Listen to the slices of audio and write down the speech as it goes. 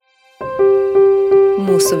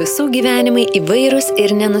Mūsų visų gyvenimai įvairūs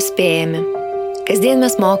ir nenuspėjami. Kasdien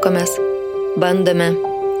mes mokomės, bandome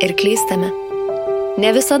ir klystame. Ne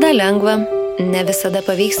visada lengva, ne visada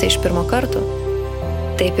pavyksta iš pirmo karto.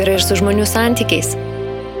 Taip yra ir su žmonių santykiais.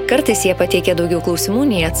 Kartais jie pateikia daugiau klausimų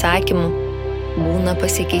nei atsakymų. Būna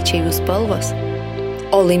pasikeičia jų spalvos.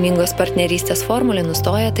 O laimingos partnerystės formulė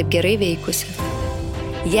nustoja taip gerai veikusi.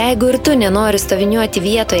 Jeigu ir tu nenori stoviniuoti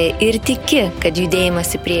vietoje ir tiki, kad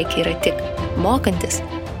judėjimas į priekį yra tik mokantis,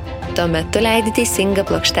 tuomet tu leidi teisingą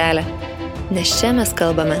plokštelę. Nes čia mes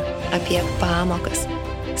kalbame apie pamokas.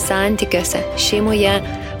 Santykiuose, šeimoje,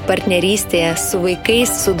 partnerystėje, su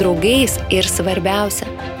vaikais, su draugais ir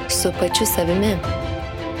svarbiausia, su pačiu savimi.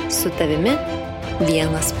 Su tavimi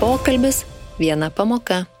vienas pokalbis, viena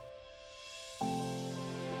pamoka.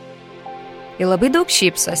 Ji labai daug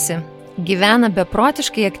šypsosi, gyvena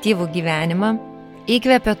beprotiškai aktyvų gyvenimą,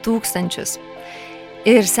 įkvepia tūkstančius.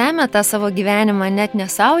 Ir semia tą savo gyvenimą net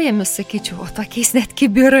nesaujomis, sakyčiau, o tokiais net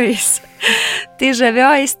kibirais. Tai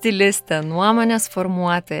žavioji stilistė, nuomonės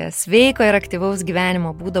formuotoja, sveiko ir aktyvaus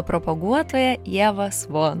gyvenimo būdo propaguotoja Ieva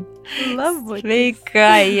Svon. Labai. Sveika,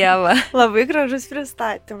 Ieva. Labai gražus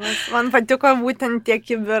pristatymas. Man patiko būtent tie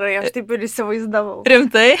kibirai, aš taip ir įsivaizdavau.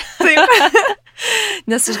 Rimtai? Taip.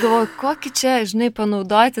 Nes aš galvoju, kokį čia,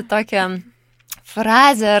 panaudoti tokią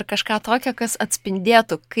frazę ar kažką tokio, kas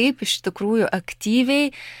atspindėtų, kaip iš tikrųjų aktyviai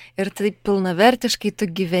ir taip pilnavertiškai tu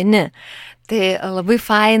gyveni. Tai labai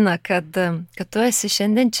faina, kad tu esi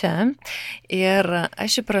šiandien čia ir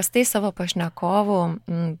aš įprastai savo pašnekovų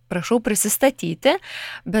prašau prisistatyti,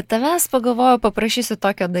 bet tavęs pagalvoju, paprašysiu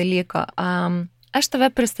tokio dalyko. Aš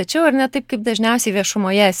tave pristačiau ir ne taip, kaip dažniausiai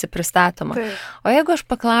viešumoje esi pristatoma. Taip. O jeigu aš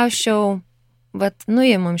paklausčiau,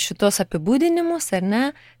 nuimam šitos apibūdinimus, ar ne,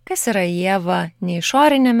 kas yra Ieva ne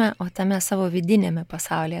išorinėme, o tame savo vidinėme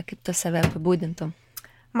pasaulyje, kaip tu save apibūdintum?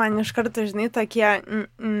 Man iš karto, tokie,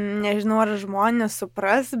 nežinau, ar žmonės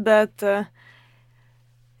supras, bet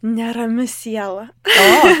nerami siela.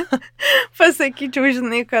 O. Pasakyčiau,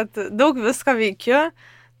 kad daug visko veikiu,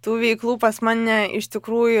 tų veiklų pas mane iš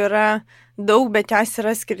tikrųjų yra daug, bet jas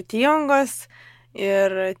yra skirtingos.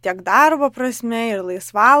 Ir tiek darbo prasme, ir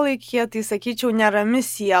laisvalaikyje, tai sakyčiau, nerami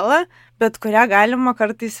siela, bet kurią galima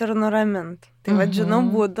kartais ir nuraminti. Tai žinau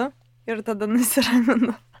būdų ir tada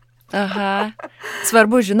nusiraminu. Aha.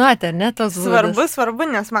 Svarbu žinoti, ar ne, tos būdus? Svarbu,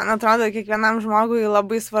 nes man atrodo, kiekvienam žmogui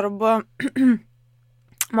labai svarbu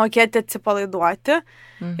mokėti atsipalaiduoti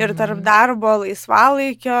ir tarp darbo,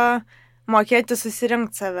 laisvalaikio mokėti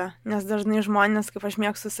susirinkti save, nes dažnai žmonės, kaip aš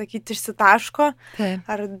mėgstu sakyti, išsitaško, Taip.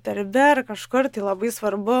 ar darbe, ar kažkur, tai labai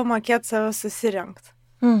svarbu mokėti save susirinkti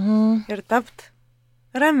ir tapti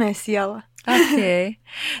ramia siela. Okay.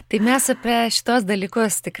 Tai mes apie šitos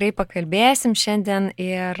dalykus tikrai pakalbėsim šiandien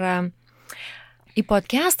ir į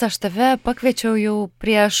podcastą aš tave pakviečiau jau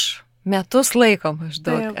prieš metus laiko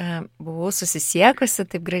maždaug. Buvau susisiekusi,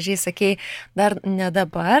 taip gražiai sakei, dar ne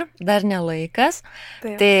dabar, dar ne laikas.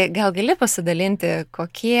 Taip. Tai gal gali pasidalinti,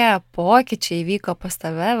 kokie pokyčiai vyko pas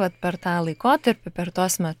tave per tą laikotarpį, per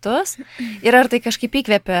tos metus ir ar tai kažkaip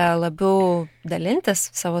įkvėpė labiau dalintis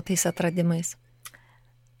savo tais atradimais?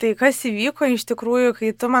 Tai kas įvyko iš tikrųjų, kai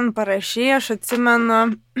tu man parašei, aš atsimenu,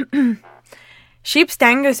 šiaip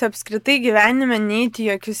stengiuosi apskritai gyvenime neiti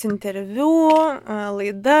jokius interviu,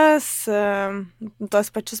 laidas, tuos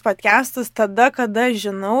pačius podcastus, tada, kada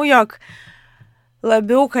žinau, jog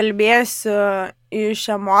labiau kalbėsiu iš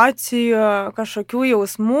emocijų, kažkokių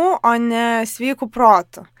jausmų, o ne sveikų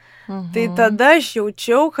protų. Tai tada aš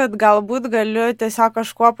jaučiau, kad galbūt galiu tiesiog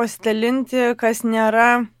kažkuo pasidalinti, kas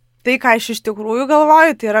nėra tai, ką aš iš tikrųjų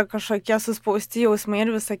galvoju, tai yra kažkokie suspausti jausmai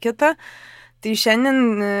ir visa kita. Tai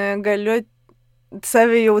šiandien galiu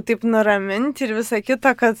save jau taip nuraminti ir visa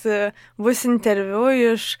kita, kad bus interviu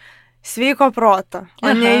iš sveiko proto,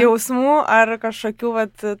 o ne jausmų ar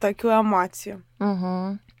kažkokių tokių emocijų.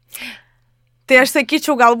 Tai aš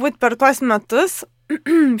sakyčiau, galbūt per tuos metus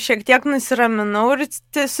šiek tiek nusiraminau ir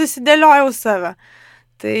susidėliojau save.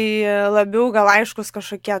 Tai labiau gal aiškus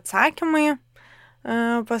kažkokie atsakymai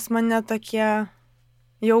pas mane tokie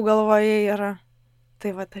jau galvoje yra.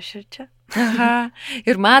 Tai aš ir čia. Aha.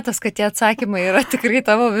 Ir matos, kad tie atsakymai yra tikrai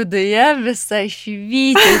tavo viduje, visai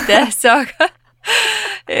švyti tiesiog.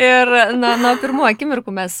 Ir nuo pirmų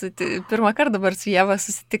akimirkų mes pirmą kartą dabar su Ieva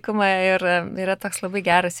susitikome ir yra toks labai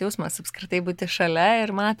geras jausmas apskritai būti šalia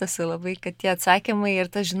ir matosi labai, kad tie atsakymai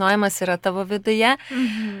ir tas žinojimas yra tavo viduje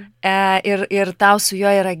ir tau su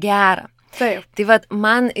juo yra gera. Taip. Tai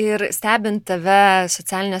man ir stebint tave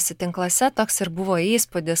socialiniuose tinkluose toks ir buvo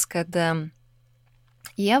įspūdis, kad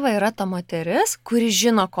Ieva yra ta moteris, kuri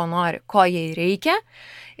žino, ko nori, ko jai reikia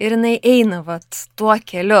ir jinai eina tuo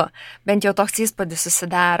keliu, bent jau toks įspūdis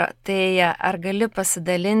susidaro. Tai ar gali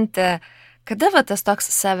pasidalinti, kada tas toks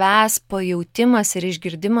savęs pajautimas ir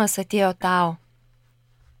išgirdimas atėjo tau?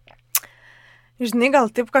 Žinai, gal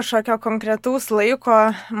taip kažkokio konkretaus laiko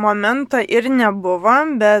momento ir nebuvo,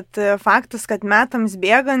 bet faktas, kad metams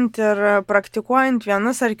bėgant ir praktikuojant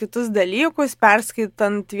vienus ar kitus dalykus,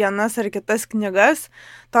 perskaitant vienas ar kitas knygas,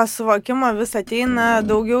 to suvokimo vis ateina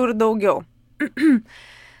daugiau ir daugiau.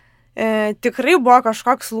 Tikrai buvo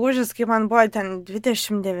kažkoks lūžis, kai man buvo ten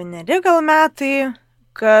 29 gal metai,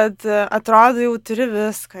 kad atrodo jau turi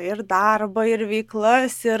viską, ir darbą, ir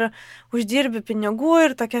veiklas, ir uždirbi pinigų,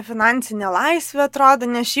 ir tokia finansinė laisvė atrodo,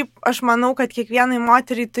 nes šiaip aš manau, kad kiekvienai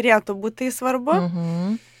moteriai turėtų būti tai svarbu.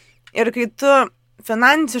 Ir kai tu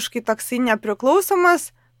finansiškai toksai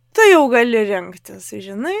nepriklausomas, tu jau gali rinktis,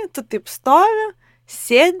 žinai, tu taip stovi,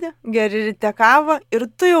 sėdi, geri ryte kavą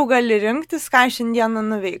ir tu jau gali rinktis, ką šiandieną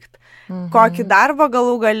nuveikti. Kokį darbą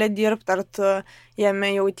galų gali dirbti, ar tu jame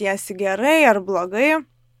jautiesi gerai ar blogai.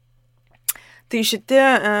 Tai šitie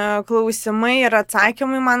klausimai ir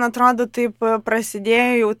atsakymai, man atrodo, taip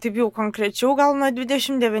prasidėjo jau konkrečiau gal nuo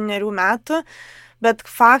 29 metų, bet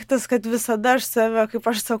faktas, kad visada aš save,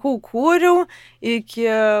 kaip aš sakau, kūriau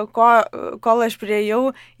iki kol aš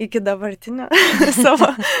priejau iki dabartinio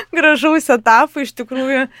savo gražaus etapo. Iš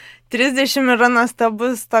tikrųjų, 30 yra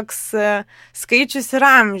nuostabus toks skaičius ir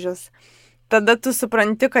amžius. Tada tu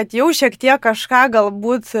supranti, kad jau šiek tiek kažką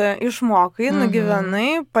galbūt išmokai,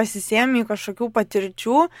 nugyvenai, pasisėmei kažkokių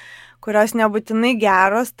patirčių, kurios nebūtinai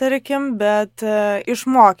geros, tarkim, bet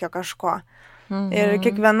išmokė kažko. Ir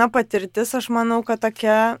kiekviena patirtis, aš manau, kad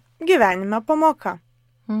tokia gyvenime pamoka.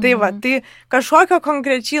 Tai tai kažkokio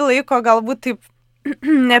konkrečiai laiko galbūt taip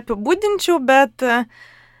neapibūdinčiau, bet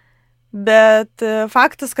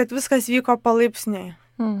faktas, kad viskas vyko palaipsniui.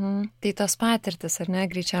 Tai tos patirtis, ar ne,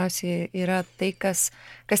 greičiausiai yra tai, kas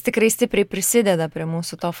tikrai stipriai prisideda prie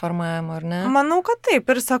mūsų to formavimo, ar ne? Manau, kad taip.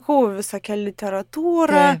 Ir sakau, visokia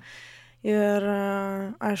literatūra. Ir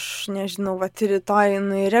aš nežinau, rytoj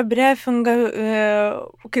į rebriefingą,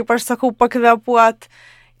 kaip aš sakau, pakvepuot.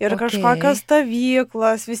 Ir kažkokios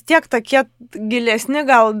stovyklos, vis tiek tokie gilesni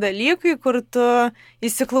gal dalykai, kur tu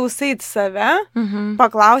įsiklausai į save,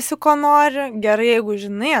 paklausi, ko nori, gerai, jeigu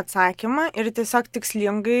žinai atsakymą ir tiesiog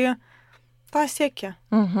tikslingai to sieki.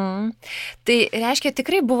 Tai reiškia,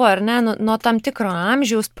 tikrai buvo, ar ne, nuo tam tikro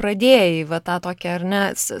amžiaus pradėjai tą tokią, ar ne,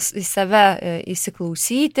 į save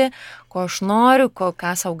įsiklausyti, ko aš noriu,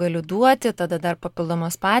 ką savo galiu duoti, tada dar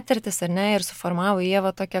papildomas patirtis, ar ne, ir suformavo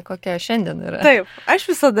Ieva tokia, kokia šiandien yra. Taip, aš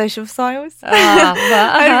visada šypsojausi.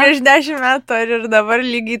 Ar prieš 10 metų, ar ir dabar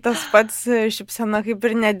lygiai tas pats šypsena kaip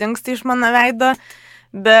ir nedingsta iš mano veido,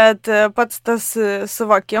 bet pats tas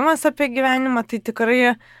suvokimas apie gyvenimą, tai tikrai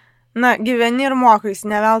gyveni ir mokais,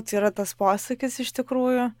 ne veltui yra tas posakis iš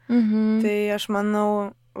tikrųjų. Tai aš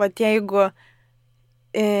manau, jeigu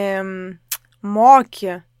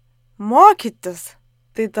mokytis,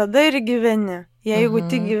 tai tada ir gyveni. Jeigu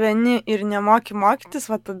tik gyveni ir nemoki mokytis,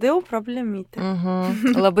 tada jau problemytė.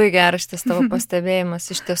 Labai geras šitas tavo pastebėjimas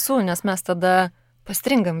iš tiesų, nes mes tada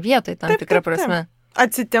pastringam vietoj tam tikrą prasme.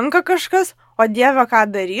 Atsitinka kažkas, o Dieve, ką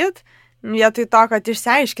daryt? Vietoj to, kad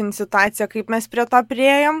išsiaiškinti situaciją, kaip mes prie to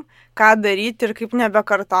priėjom, ką daryti ir kaip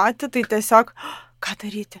nebekartoti, tai tiesiog, ką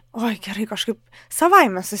daryti? Oi, gerai, kažkaip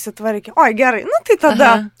savaime susitvarkė. Oi, gerai, tai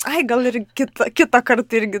tada, gal ir kitą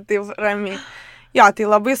kartą irgi taip ramiai. Jo, tai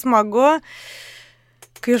labai smagu,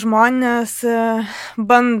 kai žmonės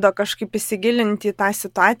bando kažkaip įsigilinti į tą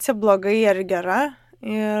situaciją, blogai ar gera,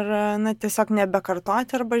 ir tiesiog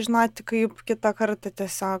nebekartoti arba žinoti, kaip kitą kartą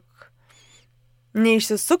tiesiog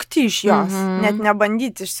neišsisukti iš jos, net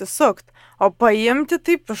nebandyti išsisukti, o paimti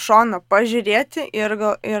taip iš šono, pažiūrėti ir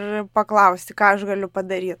paklausti, ką aš galiu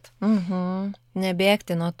padaryti.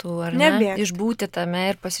 Nebėgti nuo tų, ar ne? Išbūti tame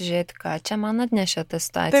ir pasižiūrėti, ką čia man atnešė ta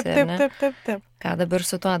situacija. Taip. Ką dabar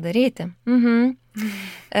su tuo daryti?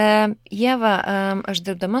 Ieva, aš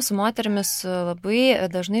dirbdama su moterimis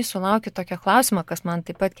labai dažnai sulaukiu tokio klausimo, kas man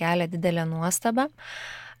taip pat kelia didelę nuostabą.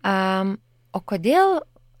 O kodėl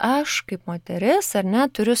aš kaip moteris, ar ne,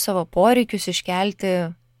 turiu savo poreikius iškelti,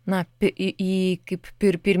 kaip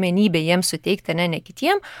pirmenybę jiems suteikti, ne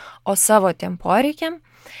kitiem, o savo tiem poreikiam.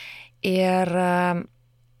 Ir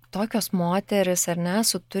tokios moteris, ar ne,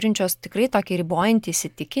 turinčios tikrai tokį ribojantį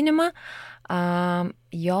įsitikinimą,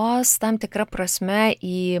 jos tam tikrą prasme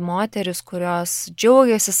į moteris, kurios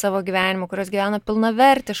džiaugiasi savo gyvenimu, kurios gyvena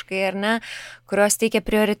pilnavertiškai, ar ne, kurios teikia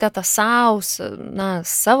prioritetą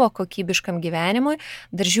savo kokybiškam gyvenimui,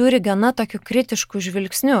 dar žiūri gana tokiu kritišku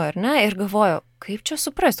žvilgsniu, ar ne, ir galvoju, kaip čia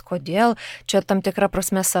suprasti, kodėl čia tam tikrą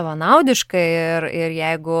prasme savanaudiškai ir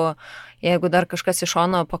jeigu dar kažkas iš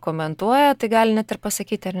šono pakomentuoja, tai gali net ir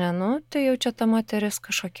pasakyti, ar ne, tai jau čia ta moteris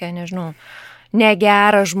kažkokia, nežinau,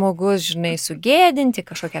 negeras žmogus, žinai, sugėdinti,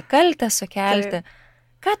 kažkokią kaltę sukelti.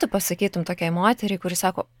 Ką tu pasakytum tokiai moteriai, kuri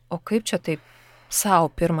sako, o kaip čia taip savo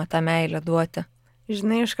pirmą tą meilę duoti?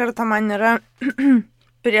 Žinai, iš karto man yra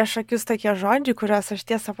prieš akius tokie žodžiai, kuriuos aš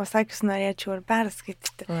tiesą pasakius norėčiau ir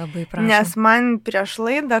perskaityti. Labai prašau. Nes man prieš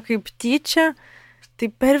laidą kaip tyčia, tai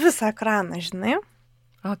per visą ekraną, žinai.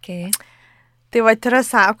 Okay. Tai vat yra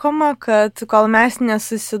sakoma, kad kol mes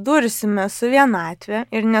nesusidursime su vienatvė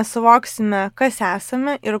ir nesuvoksime, kas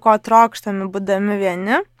esame ir ko trokštame būdami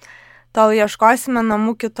vieni, tol ieškosime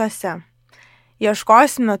namų kitose.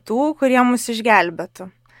 Ieškosime tų, kurie mus išgelbėtų.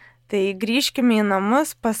 Tai grįžkime į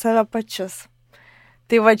namus pas save pačius.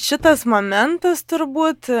 Tai vat šitas momentas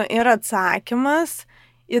turbūt yra atsakymas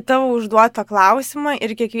į tavo užduotą klausimą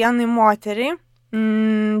ir kiekvienai moteriai.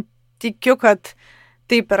 Tikiu, kad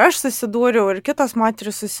taip ir aš susidūriau, ir kitos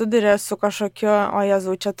moterys susidūrė su kažkokiu, o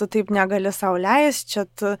Jėzau, čia tu taip negali sau leisti, čia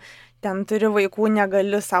tu ten turi vaikų,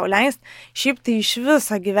 negali sau leisti. Šiaip tai iš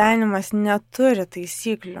viso gyvenimas neturi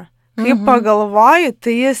taisyklių. Kaip pagalvoji,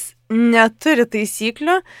 tai jis neturi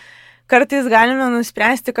taisyklių. Kartais galime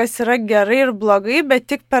nuspręsti, kas yra gerai ir blogai,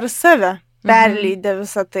 bet tik per save perleidė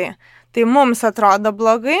visą tai. Tai mums atrodo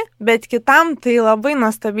blogai, bet kitam tai labai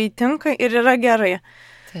nuostabiai tinka ir yra gerai.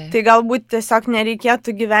 Tai galbūt tiesiog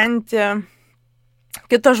nereikėtų gyventi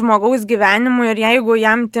kito žmogaus gyvenimu ir jeigu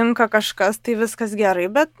jam tinka kažkas, tai viskas gerai,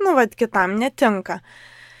 bet, kitam netinka.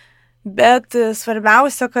 Bet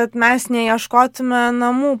svarbiausia, kad mes neieškotume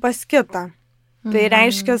namų pas kitą. Tai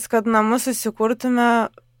reiškia, kad namus susikurtume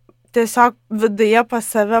tiesiog viduje pas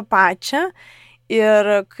save pačią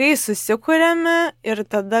ir kai susikuriame ir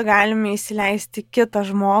tada galime įsileisti kitą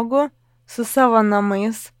žmogų su savo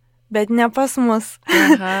namais. Bet ne pas mus.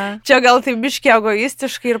 Čia gal tai biški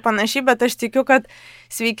egoistiškai ir panašiai, bet aš tikiu, kad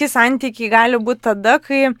sveiki santykiai gali būti tada,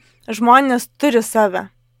 kai žmonės turi save.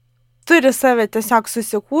 Turi save tiesiog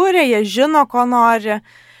susikūrę, jie žino, ko nori.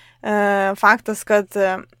 Faktas, kad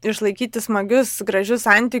išlaikyti smagius, gražius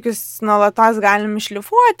santykius nuolatos galim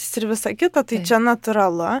išlifuotis ir visa kita, tai čia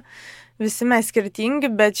natūralu. Visi mes skirtingi,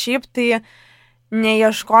 bet šiaip tai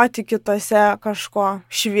neieškoti kitose kažko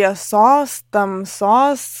šviesos,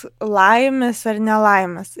 tamsos, laimės ar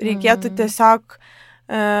nelaimės. Reikėtų tiesiog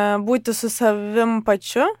būti su savim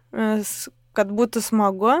pačiu, kad būtų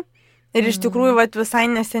smagu. Ir iš tikrųjų, visai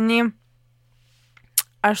neseniai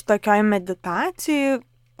aš tokioj meditacijai,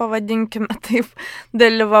 pavadinkime taip,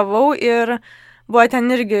 dalyvavau ir buvo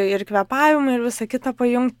ten irgi ir kvėpavimai ir visa kita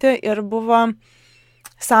pajungti ir buvo,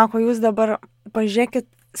 sako, jūs dabar pažiūrėkit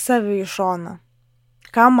savi į šoną.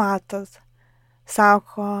 Ką matot?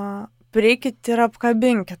 Sako, prieikit ir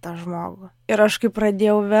apkabinkit tą žmogų. Ir aš kaip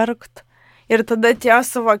pradėjau verkt. Ir tada atėjo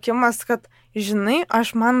suvokimas, kad, žinai,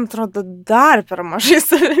 aš man atrodo dar per mažai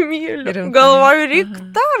save myliu. Galvoju, reikia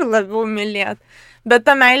dar labiau mylėti. Bet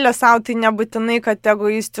ta meilė savo tai nebūtinai, kad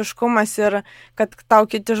egoistiškumas ir kad tau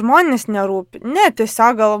kiti žmonės nerūpi. Ne,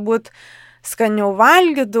 tiesiog galbūt skaniau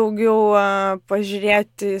valgyti, daugiau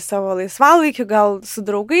pažiūrėti į savo laisvalaikį, gal su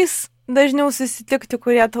draugais dažniau susitikti,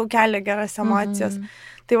 kurie tau kelia geras emocijas.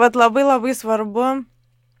 Tai labai labai svarbu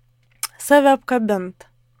save apkabinti.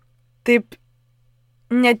 Taip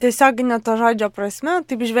netiesioginė to žodžio prasme,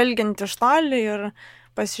 taip žvelgiant iš toli ir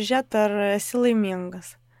pasižiūrėti, ar esi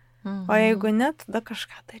laimingas. O jeigu ne, tada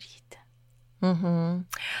kažką daryti.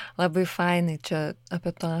 Labai fainai čia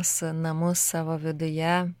apie tos namus savo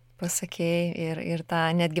viduje pasakėjai ir tą,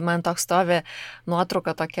 netgi man toks stovi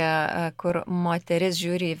nuotrauka tokia, kur moteris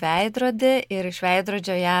žiūri į veidrodį ir iš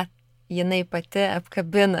veidrodžio ją jinai pati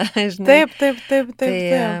apkabina, žinai.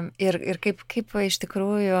 Taip. Ir kaip iš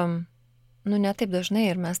tikrųjų, ne taip dažnai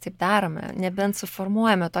ir mes taip darome, nebent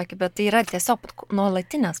suformuojame tokį, bet tai yra tiesiog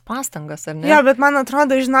nuolatinės pastangos, ar ne? Jo, bet man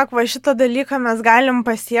atrodo, žinok, šitą dalyką mes galim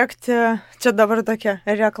pasiekti, čia dabar tokia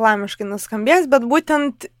reklamiškai nuskambės, bet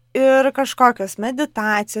būtent ir kažkokios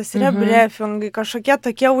meditacijos, rebriefingai, kažkokie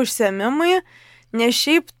tokie užsiėmimai, nes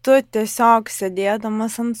šiaip tu tiesiog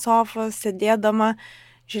sėdėdamas ant sofos,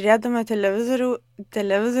 žiūrėdama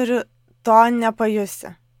televizorių, to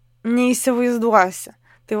nepajusi, neįsivaizduosi.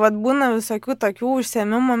 Tai būna visokių tokių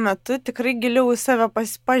užsiėmimų metu tikrai giliau į save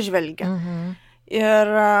pažvelgia. Ir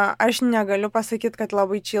aš negaliu pasakyti, kad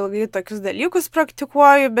labai čia ilgai tokius dalykus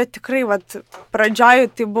praktikuoju, bet tikrai,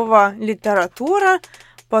 pradžioje tai buvo literatūra,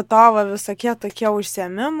 po to visokie tokie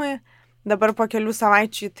užsiėmimai. Dabar po kelių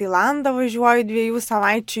savaičių į Tailandą važiuoju, 2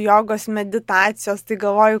 savaičių jogos meditacijos, tai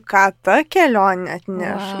galvoju, ką ta kelionė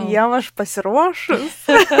atneš. Wow. Jau aš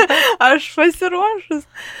pasiruošus.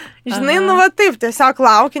 Žinai, taip, tiesiog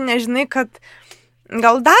lauki, nežinai, kad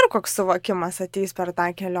gal dar koks suvokimas ateis per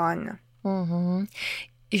tą kelionę.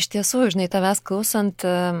 Iš tiesų, žinai, tavęs klausant,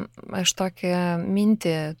 aš tokią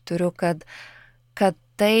mintį turiu, kad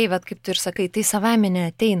tai, kaip tu ir sakai, tai savaime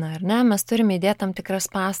neateina, ar ne? Mes turime įdėti tam tikras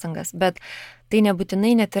pastangas, bet tai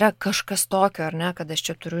nebūtinai net yra kažkas tokio, ar ne, kad aš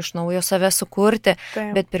čia turiu iš naujo save sukurti,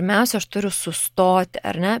 taip. Bet pirmiausia, aš turiu sustoti,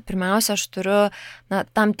 ar ne? Pirmiausia, aš turiu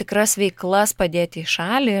tam tikras veiklas padėti į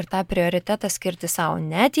šalį ir tą prioritetą skirti savo,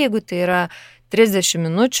 net jeigu tai yra 30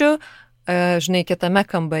 minučių, žinai, kitame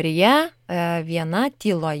kambaryje, viena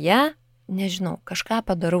tyloje, nežinau, kažką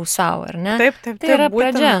padarau savo, ar ne? Taip, tai yra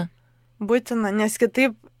pradžia. Būtina, nes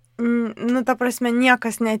kitaip, ta prasme,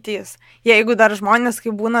 niekas neateis. Jeigu dar žmonės,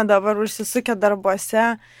 kai būna dabar užsisukę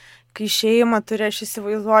darbuose, kai šeimą turi, aš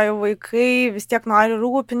įsivaizduoju, vaikai vis tiek nori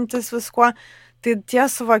rūpintis viskuo, tai tie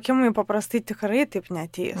suvokimai paprastai tikrai taip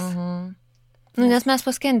neateis. Nes mes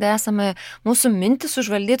paskendę esame, mūsų mintis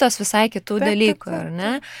užvaldytos visai kitų dalykų, ar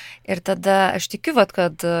ne? Ir tada aš tikiu,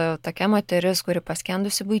 kad tokia moteris, kuri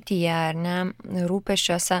paskendusi buityje, ar ne,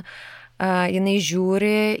 rūpesčiuose, jinai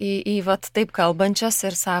žiūri į taip kalbančias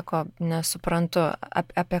ir sako, nesuprantu,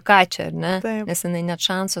 apie ką čia, ne? Taip. Nes jinai net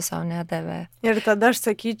šansų savo nedavė. Ir tada aš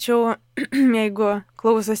sakyčiau, jeigu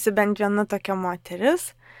klausosi bent viena tokia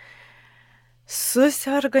moteris,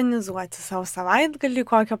 susiorganizuoti savo savaitgalį,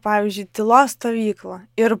 kokią, pavyzdžiui, tylos stovyklą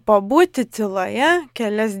ir pabūti tyloje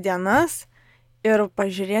kelias dienas ir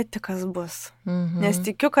pažiūrėti, kas bus. Nes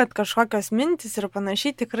tikiu, kad kažkokios mintis ir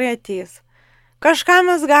panašiai tikrai ateis. Kažką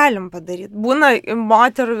mes galim padaryti. Būna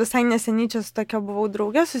moterų visai neseniai čia su tokia buvau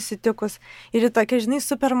draugė susitikus ir ji tokia, žinai,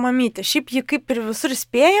 super mamytė. Šiaip ji kaip ir visur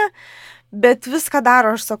spėja, bet viską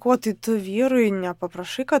daro. Aš sakau, tai tu vyrui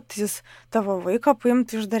nepaprašai, kad jis tavo vaiką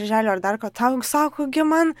paimtų iš darželio ar dar, kad tau, sako,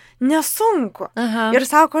 man nesunku. Aha. Ir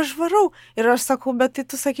sako, aš varau. Ir aš sakau, bet tai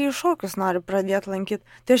tu sakei, šokius nori pradėti lankyti.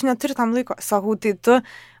 Tai aš neturiu tam laiko. Sakau, tai tu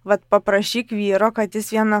paprašyk vyro, kad jis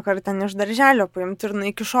vieną kartą iš darželio paimtų ir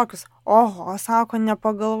nueik į šokius. Oho, sako,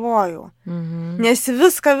 nepagalvojau. Nes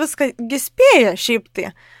viską spėja šiaip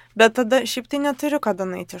tai. Bet tada šiaip tai neturiu kada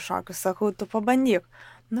nueiti į šokius. Sakau, tu pabandyk.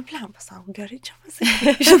 Blemba, sako, gerai čia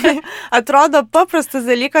pasakyk. Žinai, atrodo paprastas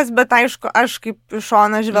dalykas, bet aišku, aš kaip iš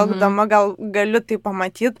šono žvelgdama gal galiu tai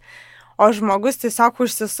pamatyti, o žmogus tiesiog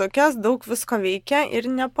užsisukęs, daug visko veikia ir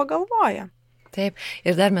nepagalvoja. Taip,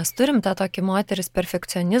 ir dar mes turim tą tokį moteris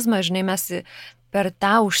perfekcionizmą, žinai, mes per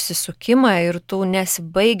tą užsisukimą ir tų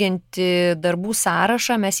nesibaigiantį darbų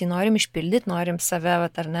sąrašą mes jį norim išpildyti, norim save,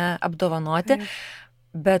 ar ne, apdovanoti,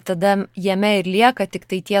 bet tada jame ir lieka tik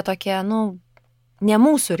tai tie tokie, ne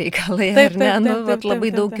mūsų reikalai, ar ne,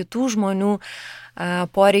 labai daug kitų žmonių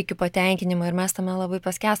poreikių patenkinimo ir mes tame labai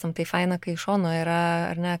paskestam. Tai faina, kai iš šono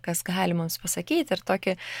yra, ar ne, kas gali mums pasakyti ir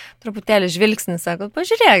tokį truputėlį žvilgsnį, sako,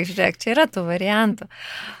 pažiūrėk, čia yra tų variantų.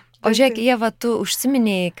 O žiūrėk, Ieva, tu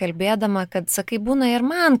užsiminėjai kalbėdama, kad sakai, būna ir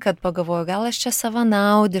man, kad pagalvoju, gal aš čia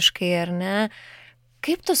savanaudiškai, ar ne?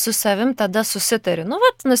 Kaip tu su savim tada susitari?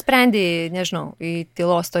 Nusprendėjai, nežinau, į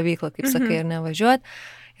tylos stovyklą, kaip sakai, ir nevažiuot.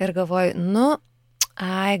 Ir galvoju,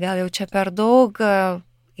 gal jau čia per daug,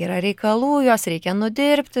 yra reikalų, jos reikia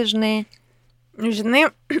nudirbti, žinai. Žinai,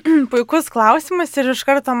 puikus klausimas ir iš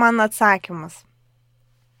karto man atsakymas.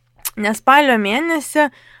 Nes spalio mėnesį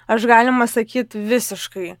aš galima sakyti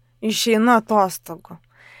visiškai išeinu atostogų.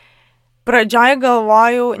 Pradžioj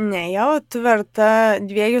galvojau, jau tu verta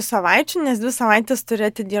 2 savaičių, nes 2 savaitės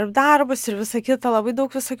turėti dirbti darbus ir visą kitą, labai daug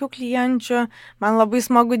visokių klienčių, man labai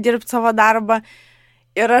smagu dirbti savo darbą.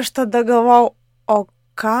 Ir aš tada galvojau, o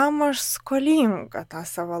kam aš skolinga tą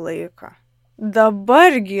savo laiką?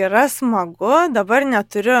 Dabargi yra smagu, dabar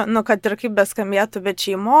neturiu, kad ir kaip beskambėtų, bet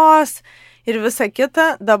šeimos ir visa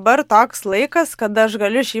kita, dabar toks laikas, kada aš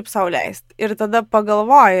galiu šiaip sau leisti. Ir tada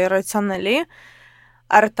pagalvoju racionaliai,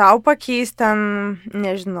 ar tau pakeis ten,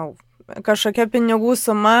 nežinau, kažkokia pinigų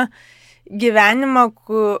suma gyvenimą,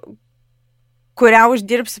 kurią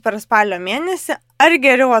uždirbsi per spalio mėnesį, ar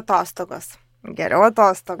geriau atostogos. geriau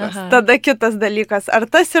atostogos. Tada kitas dalykas, ar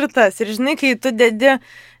tas ir tas. Ir žinai, kai tu dedi,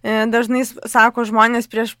 dažnai sako žmonės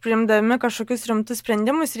prieš priimdami kažkokius rimtus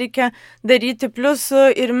sprendimus, reikia daryti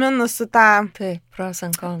pliusų ir minusų tą. Taip, pros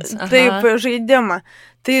and cons. Taip, žaidimą.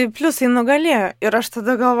 Tai pliusai nugalėjo. Ir aš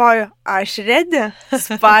tada galvoju, aš ready,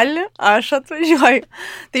 spalį, aš atvažiuoju.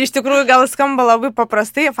 Tai iš tikrųjų gal skamba labai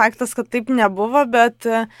paprastai, faktas, kad taip nebuvo, bet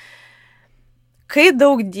kai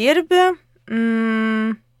daug dirbi,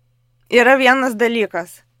 yra vienas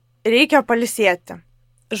dalykas. Reikia pailsėti.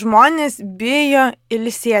 Žmonės bijo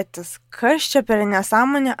ilsėtis. Kas čia per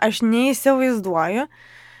nesąmonę, aš neįsivaizduoju,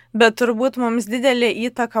 bet turbūt mums didelį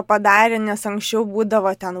įtaką padarė, nes anksčiau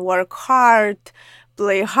būdavo ten work hard,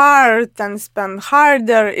 play hard, ten spend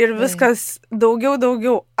harder ir viskas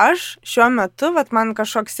daugiau. Aš šiuo metu, man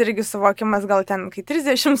kažkoks irgi suvokimas, gal ten kai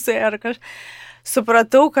 30 suėjo ar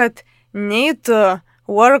supratau, kad nei tu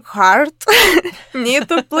work hard, nei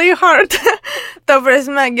tu play hard. Ta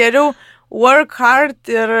prasme, geriau work hard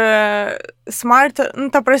ir smart,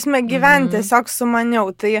 ta prasme, gyventi tiesiog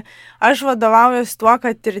sumaniau. Tai aš vadovaujuosi tuo,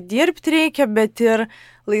 kad ir dirbti reikia, bet ir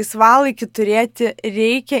laisvalaikį turėti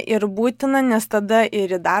reikia ir būtina, nes tada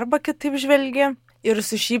ir į darbą kitaip žvelgi, ir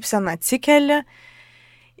su šypsena atsikeli.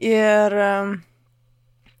 Ir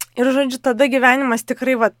žodžiu, tada gyvenimas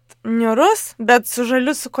tikrai niurus, bet su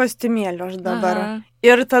žaliu su kostiumėliu aš dabar.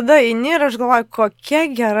 Ir tada eini ir aš galvoju, kokia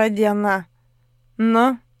gera diena.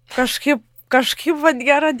 Kažkaip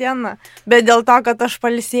gera diena. Bet dėl to, kad aš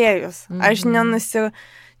pailsėjus. Aš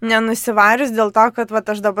nenusivarius dėl to, kad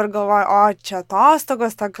aš dabar galvoju, o čia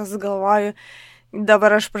atostogos, tokios galvoju,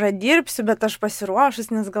 dabar aš pradirbsiu, bet aš pasiruošus,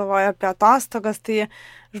 nes galvoju apie atostogas. Tai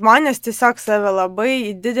žmonės tiesiog save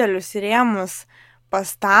labai į didelius rėmus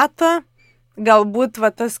pastato. Galbūt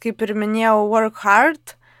tas, kaip ir minėjau, work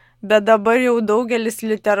hard, bet dabar jau daugelis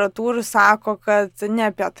literatūrų sako, kad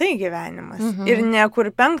ne apie tai gyvenimas. Ir ne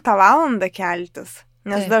kur 5 valandą keltis.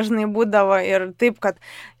 Nes dažnai būdavo ir taip, kad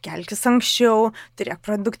kelkis anksčiau, turėk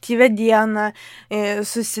produktyvę dieną,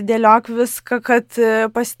 susidėliok viską, kad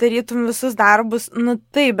pasidarytum visus darbus.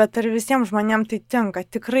 Taip, bet ar visiems žmonėms tai tinka?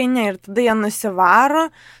 Tikrai ne. Ir tada jie nusivaro,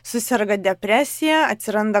 susirga depresija,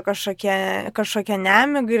 atsiranda kažkokia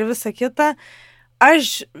nemiga ir visa kita.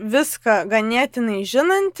 Aš viską ganėtinai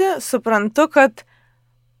žinanti, suprantu, kad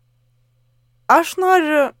aš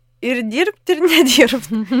noriu ir dirbti, ir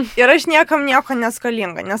nedirbti. Ir aš niekam nieko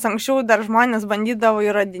neskolinga, nes anksčiau dar žmonės bandydavo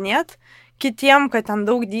įrodinėti kitiem, kad ten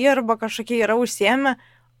daug dirba, kažkokie yra užsiėmę.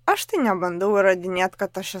 Aš tai nebandau įrodinėti,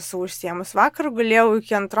 kad aš esu užsiėmus. Vakar gulėjau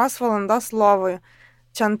iki 2 valandos lovoje.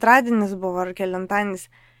 Čia antradienis buvo ar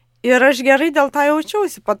kelintadienis. Ir aš gerai dėl to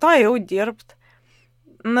jaučiausi, po to jau dirbti.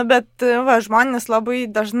 Bet žmonės labai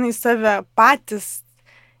dažnai save patys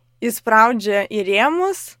įspraudžia į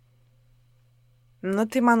rėmus.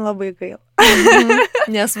 Tai man labai gaila.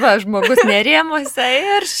 Nes žmogus nerėmuose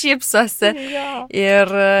ir šypsosi.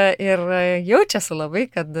 Ir jaučiasi labai,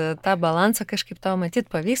 kad tą balansą kažkaip tau matyt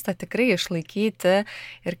pavyksta tikrai išlaikyti.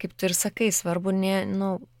 Ir kaip tu ir sakai, svarbu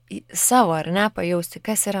savo ar ne pajausti,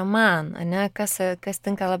 kas yra man, ne, kas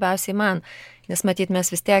tinka labiausiai man. Nes matyt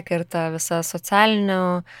mes vis tiek ir ta visa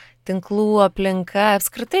socialinių tinklų aplinka,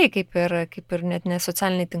 apskritai kaip ir net ne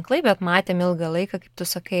socialiniai tinklai, bet matėm ilgą laiką, kaip tu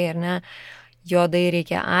sakai, ar ne, juodai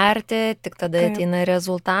reikia arti, tik tada ateina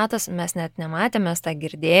rezultatas, mes net nematėm, mes tą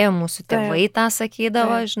girdėjom, mūsų tėvai tą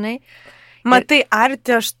sakydavo, žinai. Matai,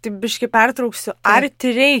 arti, aš taip biškai pertrauksiu, arti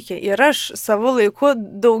reikia. Ir aš savo laiku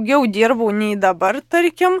daugiau dirbau nei dabar,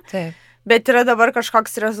 tarkim, bet yra dabar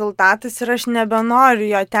kažkoks rezultatas ir aš nebenoriu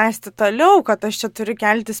jo tęsti toliau, kad aš čia turiu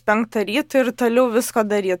keltis 5 ryto ir toliau visko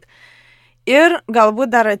daryti. Ir galbūt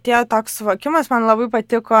dar atėjo toks suvokimas, man labai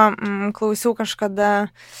patiko, klausiau kažkada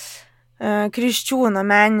Kriščiūno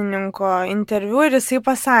menininko interviu ir jisai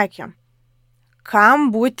pasakė,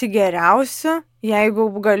 kam būti geriausiu, jeigu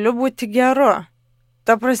galiu būti geru.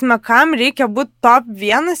 Ta prasme, kam reikia būti top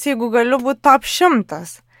 1, jeigu galiu būti top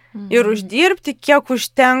 100. Ir uždirbti, kiek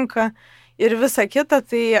užtenka ir visa kita,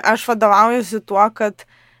 tai aš vadovaujuosi tuo, kad,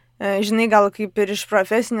 žinai, gal kaip ir iš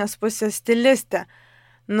profesinės pusės stilistė.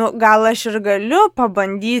 Gal aš ir galiu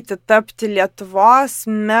pabandyti tapti Lietuvos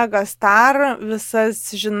megastar, visus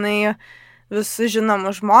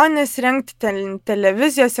žinomus žmonės rengti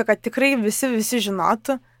televizijose, kad tikrai visi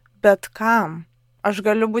žinotų, bet kam? Aš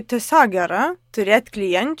galiu būti tiesiog gera, turėti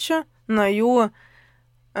klienčių, nuo jų,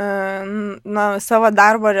 nuo savo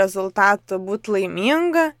darbo rezultatų būti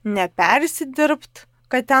laiminga, nepersidirbt,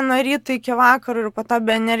 kad ten nuo ryto iki vakaro ir po to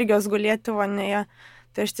be energijos gulėti vonėje.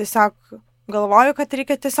 Tai aš tiesiog galvoju, kad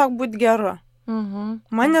reikia tiesiog būti geru.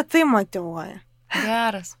 Mane tai motyvuoja.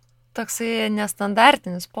 Geras. Toksai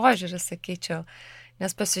nestandartinis požiūris, sakyčiau.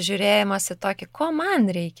 Nes pasižiūrėjimas į tokį, ko man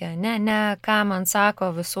reikia, ne ką man sako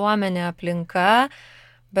visuomenė, aplinka,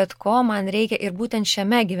 bet ko man reikia ir būtent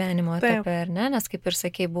šiame gyvenimo etape, ar ne? Nes kaip ir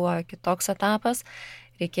sakei, buvo kitoks etapas,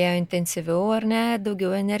 reikėjo intensyviau, ar ne,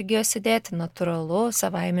 daugiau energijos įdėti, natūralu,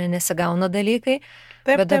 savaime nesigauna dalykai,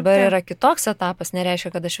 bet dabar yra kitoks etapas,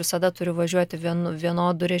 nereiškia, kad aš visada turiu važiuoti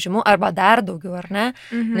vienodu režimu, arba dar daugiau, ar ne,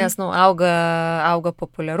 nes, auga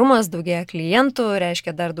populiarumas, daugėja klientų,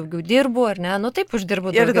 reiškia, dar daugiau dirbu, ar ne, taip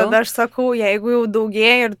uždirbu daugiau. Ir tada aš sakau, jeigu jau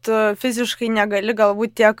daugėja ir tu fiziškai negali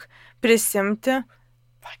galbūt tiek prisimti,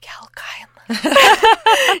 pakel kainą.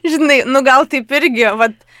 Žinai, gal taip irgi,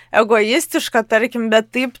 egoistiška, tarkim, bet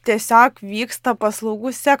taip tiesiog vyksta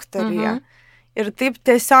paslaugų sektoriuje. Ir taip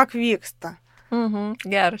tiesiog vyksta.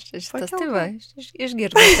 Geras, šitas tai va,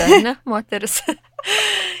 išgirdate, ne, moteris.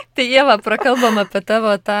 Tai Ieva, prakalbam apie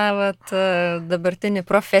tavo tą dabartinį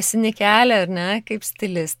profesinį kelią, ar ne, kaip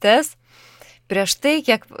stilistės. Prieš tai,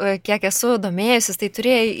 kiek esu domėjusis, tai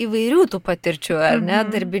turėjai įvairių tų patirčių, ar ne,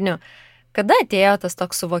 darbinių. Kada atėjo tas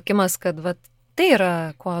toks suvokimas, kad tai yra,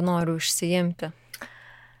 kuo noriu užsiimti?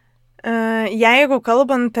 Jeigu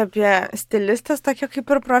kalbant apie stilistės, tokia kaip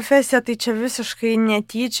ir profesija, tai čia visiškai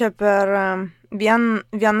netyčia per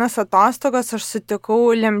vienas atostogas aš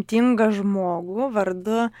sutikau lemtingą žmogų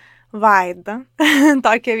vardu Vaida,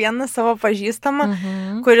 tokia viena savo pažįstama,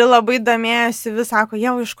 kuri labai domėjosi, vis sako,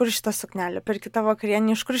 jau iš kur šitą suknelę, per kitą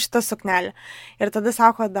vakarienį, iš kur šitą suknelę. Ir tada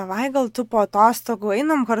sako, davai gal tu po atostogų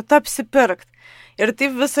einam kartu apsipirkt. Ir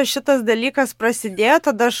taip visas šitas dalykas prasidėjo,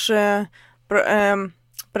 tada aš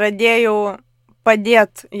pradėjau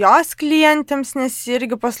padėti jos klientėms, nes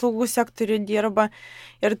irgi paslaugų sektorių dirba.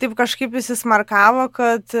 Ir taip kažkaip įsismarkavo,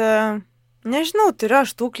 kad, nežinau, turiu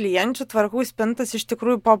aš tų klienčių, tvarkau spintas, iš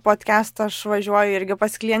tikrųjų po podcast'o aš važiuoju irgi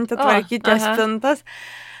pas klientę tvarkyti spintas.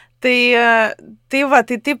 Tai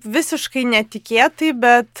taip visiškai netikėtai,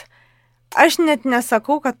 bet aš net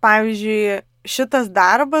nesakau, kad, pavyzdžiui, šitas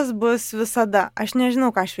darbas bus visada. Aš nežinau,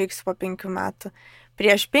 ką aš veiksiu po 5 metų.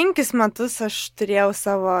 Prieš 5 metus aš turėjau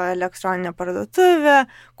savo elektroninę parduotuvę,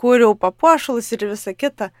 kūriau papuošalus ir visą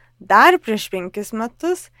kitą. Dar prieš 5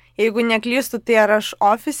 metus, jeigu neklystu, tai ar aš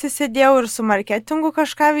ofise sėdėjau ir su marketingu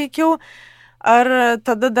kažką veikiau, ar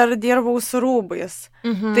tada dar dirbau su rūbais.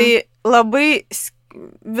 Tai labai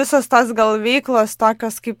visos tos gal veiklos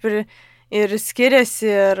tokios kaip ir skiriasi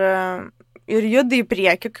ir juda į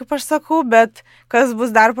priekį, kaip aš sakau, bet kas bus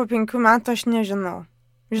dar po 5 metų, aš nežinau.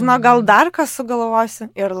 Žinau, gal dar kas sugalvosiu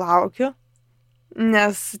ir laukiu,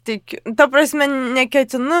 nes tikiu, ta prasme,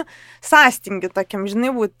 neketinu sąstingi tokiam,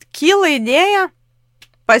 žinai, kyla idėja,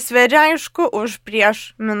 pasveria aišku, už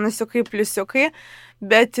prieš minusiukai, pliusiukai,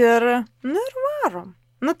 bet ir varom.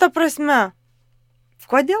 Ta prasme,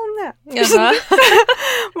 kodėl ne?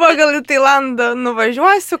 Gal į Tailandą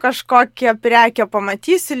nuvažiuosiu, kažkokią prekę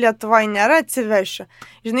pamatysiu, Lietuvoje nėra, atsivešiu.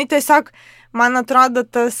 Žinai, tiesiog, man atrodo,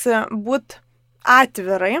 tas būt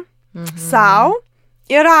atvirai savo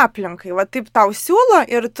ir aplinkai. Taip tau siūlo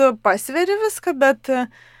ir tu pasveri viską,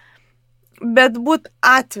 bet būt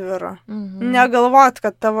atviru. Negalvot,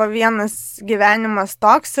 kad tavo vienas gyvenimas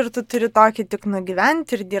toks ir tu turi tokį tik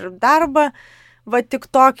nugyventi ir dirbti darbą, tik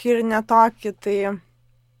tokį ir netokį. Tai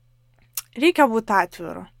reikia būti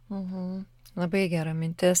atviru. Labai gera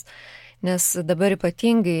mintis. Nes dabar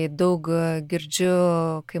ypatingai daug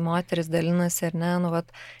girdžiu, kai moteris dalinasi, ar ne,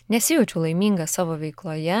 nesijaučiu laiminga savo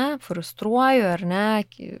veikloje, frustruoju, ar ne,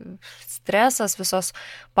 stresas, visos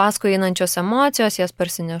paskui einančios emocijos, jas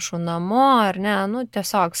parsinešu namo, ar ne,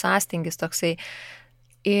 tiesiog sąstingis toksai.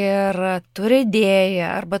 Ir turi idėją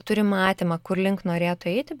arba turi matymą, kur link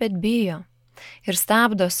norėtų eiti, bet bijo. Ir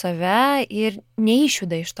stabdo save ir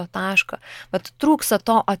neišjuda iš to taško. Trūksta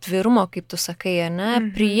to atvirumo, kaip tu sakai, ne,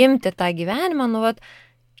 priimti tą gyvenimą,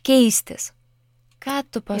 keistis. Ką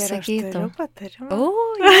tu pasakytum?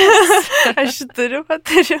 Aš turiu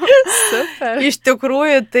patarimą. Super. Iš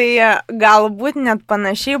tikrųjų, tai galbūt net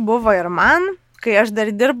panašiai buvo ir man, kai aš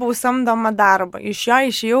dar dirbau samdomą darbą. Iš jo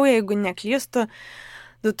išėjau, jeigu neklystu,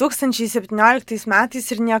 2017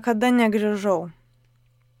 metais ir niekada negrįžau.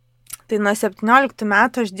 Tai nuo 17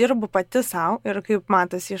 metų aš dirbu pati savo ir kaip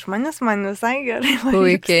matosi iš manęs, man visai gerai.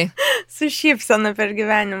 Puikiai. Su šypsena per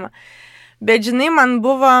gyvenimą. Bet žinai, man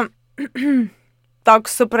buvo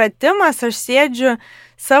toks supratimas, aš sėdžiu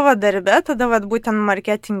savo darbe, tada būtent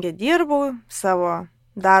marketingė dirbau, savo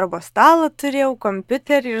darbo stalą turėjau,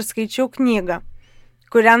 kompiuterį ir skaičiau knygą,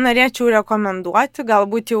 kurią norėčiau rekomenduoti,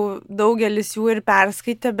 galbūt jau daugelis jų ir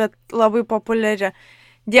perskaitė, bet labai populiari.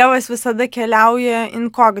 Dievas visada keliauja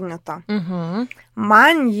inkognito.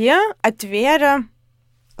 Man ji atvėrė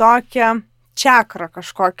tokią čakrą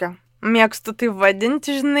kažkokią. Mėgstu tai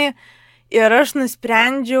vadinti, žinai. Ir aš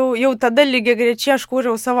nusprendžiau, jau tada lygiai grečiai aš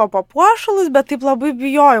kūriau savo papuošalus, bet taip labai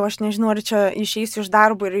bijojau, aš nežinau, ar čia išeisiu iš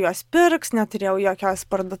darbo ir juos pirks, neturėjau jokios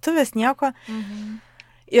parduotuvės, nieko.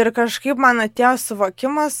 Ir kažkaip man atėjo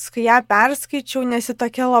suvokimas, kai ją perskaičiau, nes ji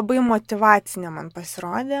tokia labai motyvacinė man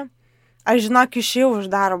pasirodė. Aš žinok, išėjau iš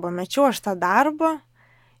darbo, mečiau aš tą darbą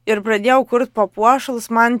ir pradėjau kurti papuošalus,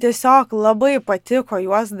 man tiesiog labai patiko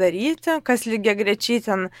juos daryti, kas lygiai grečiai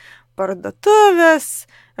ten parduotuvė,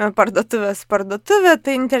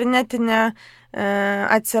 tai internetinė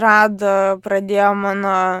atsirado, pradėjo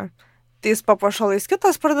mano tais papuošalais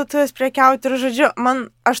kitos parduotuvės prekiauti ir žodžiu,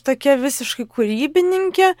 aš tokia visiškai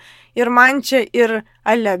kūrybininkė ir man čia ir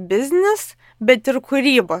ale biznis, bet ir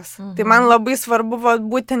kūrybos. Tai man labai svarbu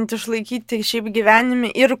būtent išlaikyti šiaip gyvenime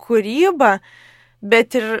ir kūrybą,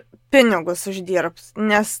 bet ir pinigus uždirbs,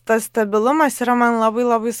 nes tas stabilumas yra man labai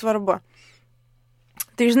labai svarbu.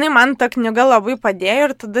 Tai žinai, man ta knyga labai padėjo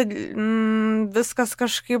ir tada viskas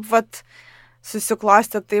kažkaip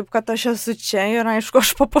susiklostė taip, kad aš esu čia ir aišku,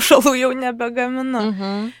 aš papuošalų jau nebegaminu.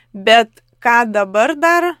 Bet ką dabar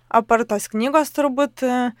dar, apart tos knygos turbūt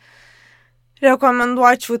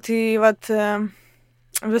rekomenduočiau, tai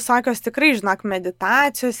visokios tikrai, žinok,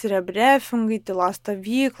 meditacijos, rebriefingai, tylos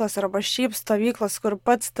stovyklos arba šiaip stovyklos, kur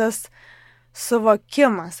pats tas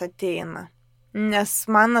suvokimas ateina. Nes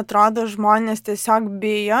man atrodo, žmonės tiesiog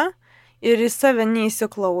bijo ir į save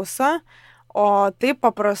neįsiklauso, o taip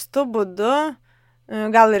paprastu būdu,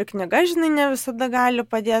 gal ir knyga, žinai, ne visada gali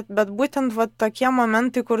padėti, bet būtent tokie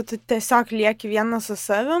momentai, kur tu tiesiog lieki vienas su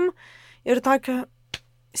savim ir tokio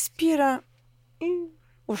spyra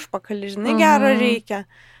užpakalį, žinai, gero reikia.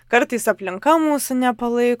 Kartais aplinka mūsų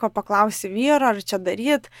nepalaiko, paklausi vyro, ar čia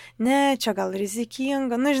daryt, ne, čia gal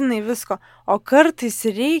rizikinga, žinai, visko. O kartais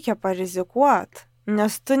reikia parizikuoti,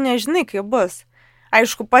 nes tu nežinai, kaip bus.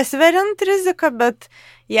 Aišku, pasveriant riziką, bet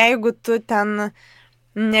jeigu tu ten,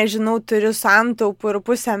 nežinau, turi santaupų ir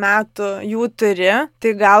pusę metų jų turi,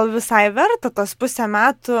 tai gal visai verta tos pusę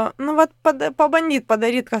metų, pabandyti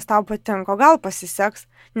padaryti, kas tau patinka, gal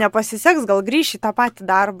pasiseks, nepasiseks, gal grįši į tą patį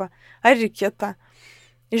darbą, ar į kitą.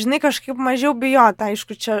 Žinai, kažkaip mažiau bijot,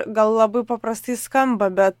 aišku, čia gal labai paprastai skamba,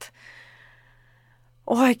 bet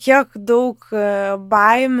kiek daug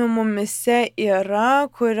baimių mumise yra,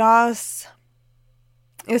 kurios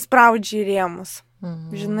įspraudžia į rėmus.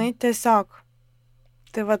 Žinai, tiesiog.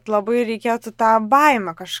 Tai labai reikėtų tą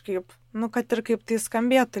baimę kažkaip, kad ir kaip tai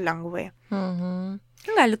skambėtų lengvai.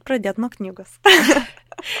 Galit pradėti nuo knygos.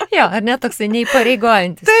 Jo, ar ne toksai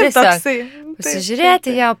neįpareigojantis. Taip, toksai.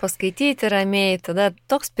 Pasižiūrėti ją, paskaityti ramiai, tada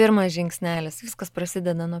toks pirmas žingsnelis, viskas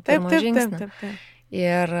prasideda nuo pirmo žingsnio. Taip.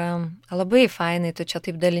 Ir labai fainai, tu čia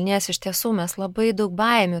taip daliniesi, iš tiesų mes labai daug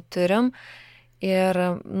baimių turim ir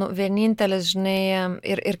vienintelis, žinai,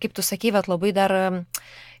 ir kaip tu sakai, labai dar,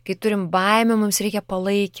 kai turim baimių, mums reikia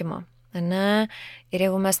palaikymo. Ne? Ir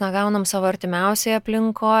jeigu mes negaunam savo artimiausioje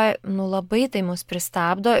aplinkoje, labai tai mus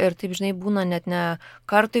pristabdo ir taip, žinai, būna net ne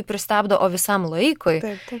kartui pristabdo, o visam laikui.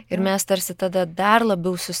 Taip. Ir mes tarsi tada dar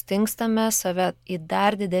labiau sustingstame, save į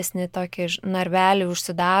dar didesnį tokį narvelį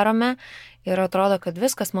užsidarome ir atrodo, kad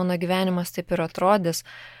viskas mano gyvenimas taip ir atrodys.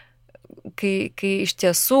 Kai iš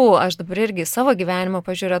tiesų, aš dabar irgi savo gyvenimą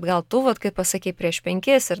pažiūrėt, gal tu, kaip pasakei, prieš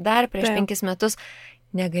 5 ir dar prieš 5 metus,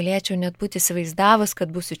 negalėčiau net būti įsivaizdavus,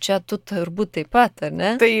 kad būsiu čia, tu turbūt taip pat, ar ne?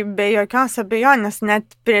 Tai be jokios abejonės, net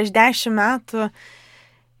prieš 10 metų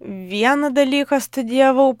vieną dalyką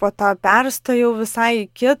studijavau, po to perstojau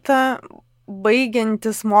visai kitą,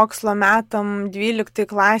 baigiantis mokslo metam 12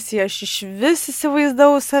 klasėje, aš iš vis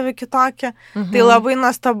įsivaizdavau save kitokią. Tai labai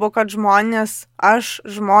nuostabu, kad žmonės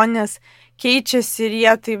keičiasi ir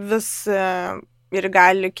jie tai vis ir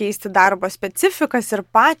gali keisti darbo specifikas ir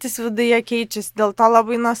patys viduje keičiasi, dėl to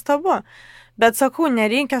labai nuostabu. Bet sakau,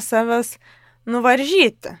 nereikia savęs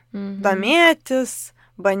nuvaržyti, domėtis,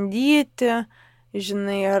 bandyti,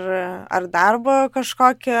 žinai, ar darbo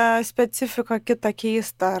kažkokią specifiką kitą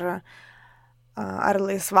keistą, ar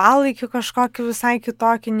laisvalaikį kažkokį visai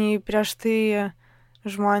kitokį, nei prieš tai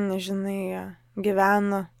žmonės, žinai,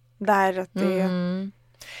 gyveno, darė.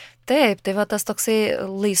 Taip, tai tas toksai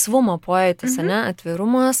laisvumo pojūtis,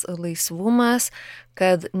 atvirumas, laisvumas,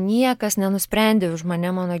 kad niekas nenusprendė už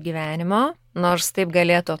mano gyvenimo, nors taip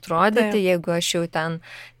galėtų atrodyti, jeigu aš jau ten,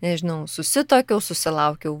 nežinau, susitokiau,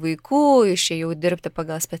 susilaukiau vaikų, išėjau dirbti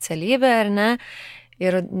pagal specialybę, ar ne,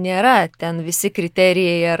 ir nėra ten visi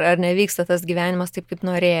kriterijai, ar nevyksta tas gyvenimas taip, kaip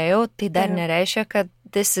norėjau, tai dar nereiškia, kad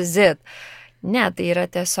this is it. Ne, tai yra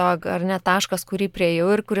tiesiog, ar ne taškas, kurį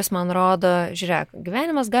priejau ir kuris man rodo, žiūrėk,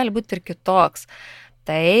 gyvenimas gali būti ir kitoks.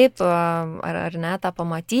 taip, ar ne, tą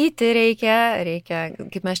pamatyti reikia,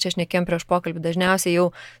 kaip mes čia šnekėjom prieš pokalbį, dažniausiai jau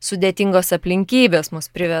sudėtingos aplinkybės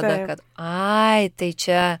mus priveda, Taip. kad tai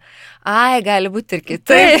čia, gali būti ir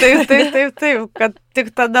kitaip. Taip, kad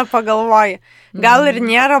tik tada pagalvoji. Gal ir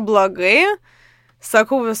nėra blogai,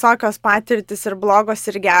 sakau, visokios patirtis ir blogos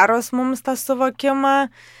ir geros mums tą suvokimą,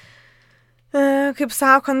 kaip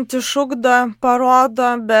sakant, išugdo,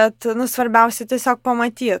 parodo, bet, svarbiausia tiesiog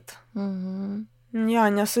pamatyti. Jo,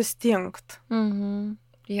 nesustingt.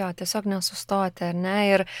 Jo, tiesiog nesustoti, ar ne?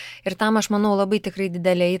 Ir tam, aš manau, labai tikrai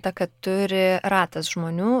didelė įtaka turi ratas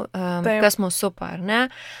žmonių, kas mūsų supa, ar ne?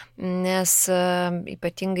 Nes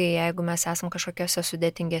ypatingai, jeigu mes esam kažkokiuose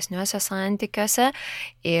sudėtingesniuose santykiuose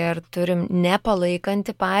ir turim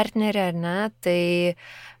nepalaikantį partnerį, ar ne, tai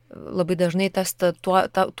labai dažnai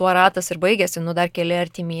tuo ratas ir baigėsi, dar keli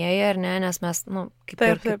artimieji, ar ne, nes mes, kaip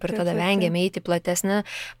ir tada vengiame eiti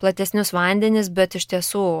platesnius vandenis, bet iš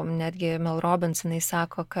tiesų, netgi Mel Robbins, jinai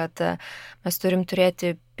sako, kad mes turim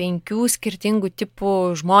turėti 5 skirtingų tipų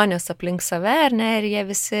žmonės aplink save, ar ne, ir jie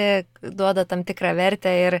visi duoda tam tikrą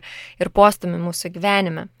vertę ir postūmį mūsų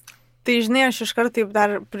gyvenime. Tai žinai, aš iškart taip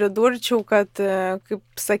dar pridurčiau, kad, kaip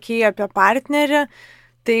sakei apie partnerį,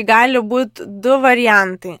 tai gali būti 2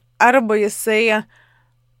 variantai. Arba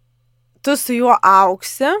tu su juo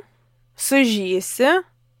auksi, sužysi,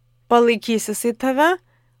 palaikysi jisai tave,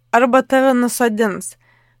 arba tave nusodins.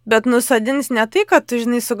 Bet nusodins ne tai, kad tu,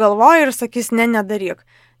 žinai, sugalvoji ir sakys, nedaryk.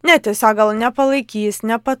 Ne, tiesiog gal nepalaikys,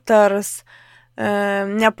 nepatars,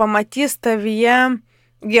 nepamatys tavyje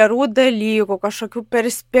gerų dalykų, kažkokių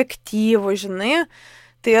perspektyvų, žinai.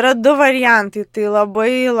 Tai yra 2 variantai, tai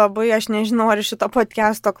labai, aš nežinau, ar šito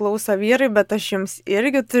podcast'o klauso vyrai, bet aš jums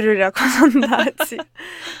irgi turiu rekomendaciją.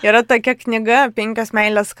 Yra tokia knyga 5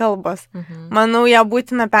 meilės kalbos. Manau, ją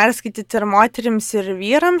būtina perskaityti ir moterims, ir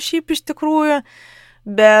vyrams šiaip iš tikrųjų,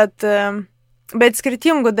 bet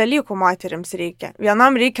skirtingų dalykų moterims reikia.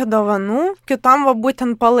 Vienam reikia dovanų, kitom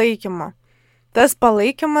būtent palaikymo. Tas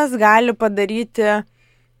palaikymas gali padaryti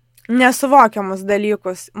nesuvokiamus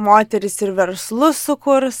dalykus. Moteris ir verslus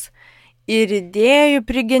sukurs, ir idėjų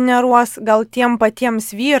prigeneruos, gal tiem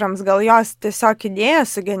patiems vyrams, gal jos tiesiog idėją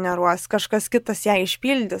sugeneruos, kažkas kitas ją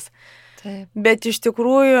išpildys. Taip. Bet iš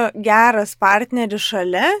tikrųjų geras partneris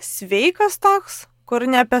šalia, sveikas toks, kur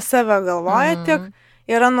ne apie save galvoja tik,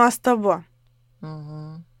 yra nuostabu.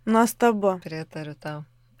 Nuostabu. Pritariu tau.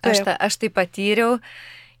 Aš tai patyriau.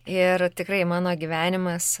 Ir tikrai mano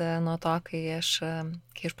gyvenimas nuo to, kai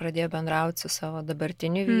aš pradėjau bendrauti su savo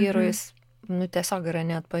dabartiniu vyru, jis tiesiog yra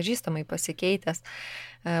neatpažįstamai pasikeitęs.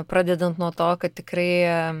 Pradedant nuo to, kad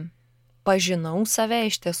tikrai pažinau save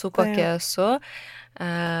iš tiesų, kokia esu.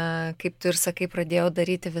 Kaip tu ir sakai, pradėjau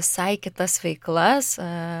daryti visai kitas veiklas.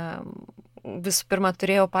 Visų pirma,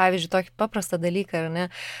 turėjau, pavyzdžiui, tokį paprastą dalyką, ar ne?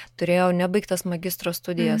 Turėjau nebaigtas magistro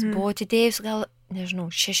studijas. Buvau atidėjus gal,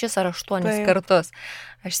 6 ar 8 kartus.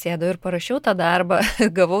 Aš sėdau ir parašiau tą darbą,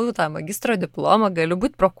 gavau tą magistro diplomą, galiu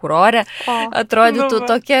būti prokurorė. Atrodytų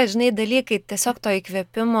tokie, dalykai, tiesiog to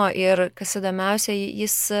įkvėpimo ir, kas įdomiausia,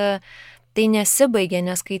 jis tai nesibaigė,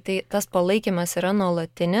 nes kai tas palaikymas yra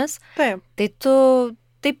nuolatinis, tai tu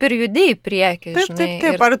taip ir judi į priekį,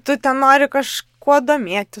 Taip, ar tu ten nori kuo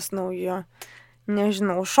domėtis naujo.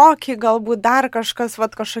 Nežinau, šokiai, galbūt dar kažkas,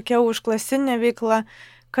 kažkokia užklasinė veikla.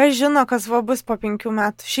 Kas žino, kas bus po 5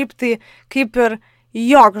 metų. Šiaip tai kaip ir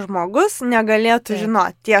joks žmogus negalėtų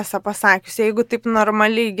žinoti, tiesą pasakius. Jeigu taip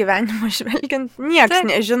normaliai gyvenimą žvelgiant, niekas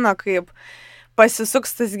nežino, kaip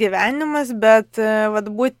pasisuks tas gyvenimas, bet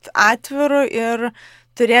būti atviru ir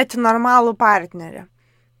turėti normalų partnerį.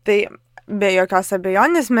 Tai be jokios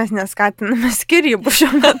abejonės mes neskatiname skyrybų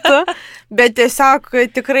šiuo metu, bet tiesiog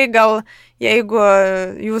tikrai gal, jeigu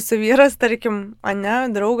jūsų vyras, tarkim,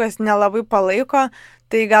 draugas nelabai palaiko,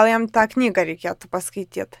 tai gal jam tą knygą reikėtų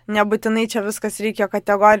paskaityti. Nebūtinai čia viskas reikia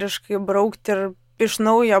kategoriškai braukti ir iš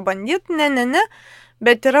naujo bandyti, ne,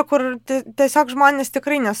 bet yra, kur tiesiog žmonės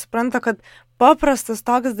tikrai nesupranta, kad paprastas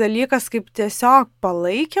toks dalykas kaip tiesiog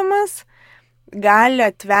palaikymas gali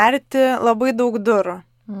atverti labai daug durų.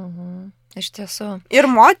 Iš tiesų. Ir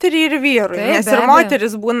moteriai, ir vyrui. Nes ir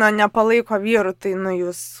moteris būna nepalaiko vyrų, tai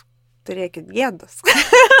jūs turėkit gėdos.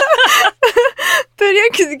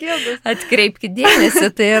 Turėkit gėdos. Atkreipkit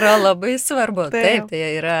dėmesį, tai yra labai svarbu. Taip, tai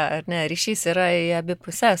yra, ar ne, ryšys yra į abi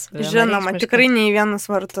pusės. Žinoma, tikrai ne į vienus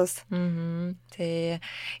vartus. Tai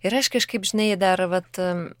ir aš kažkaip, dar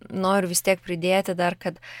noriu vis tiek pridėti dar,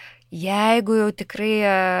 kad jeigu jau tikrai,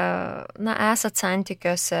 esat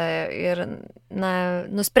santykiuose ir,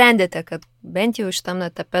 nusprendėte, kad bent jau šitam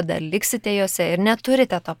etape dar liksite juose ir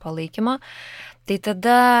neturite to palaikymo, Tai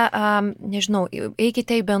tada, nežinau,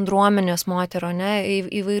 eikite į bendruomenės moterų, ne,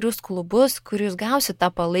 įvairius klubus, kur jūs gausite tą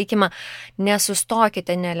palaikymą,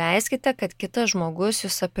 nesustokite, neleiskite, kad kitas žmogus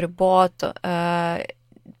jūs apribotų.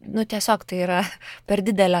 Tiesiog tai yra per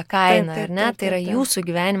didelę kainą, ar ne? Tai yra jūsų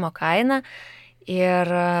gyvenimo kaina ir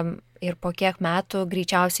po kiek metų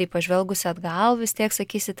greičiausiai pažvelgus atgal vis tiek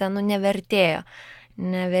sakysite, nevertėjo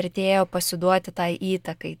pasiduoti tai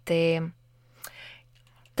įtakai.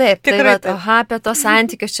 Taip, tikrai tai apie tos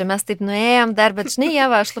santykius čia mes taip nuėjom dar, bet žinai,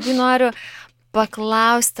 Ieva, aš labai noriu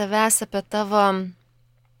paklausti tavęs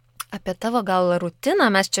apie tavo gal rutiną,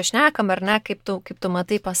 mes čia šnekam, ar ne, kaip tu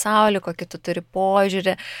matai pasaulį, kokį tu turi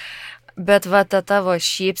požiūrį, bet va ta tavo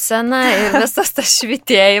šypsena ir visas tas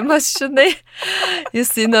švitėjimas, žinai,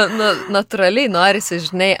 jisai natūraliai norisi,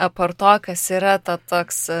 žinai, apart to, kas yra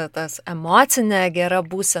tas emocinė gera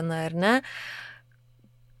būsena, ar ne?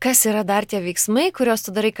 Kas yra dar tie veiksmai, kuriuos tu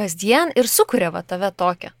darai kasdien ir sukuria va tave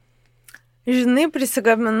tokią? Žinai,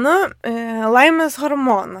 prisigaminu laimės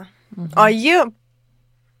hormoną, o jį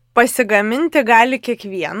pasigaminti gali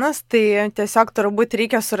kiekvienas, tai tiesiog turbūt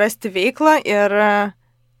reikia surasti veiklą ir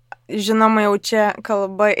žinoma jau čia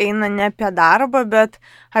kalba eina ne apie darbą, bet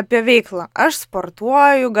apie veiklą. Aš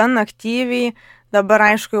sportuoju gan aktyviai, dabar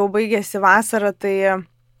aišku jau baigėsi vasara, tai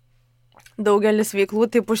daugelis veiklų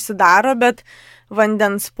taip užsidaro, bet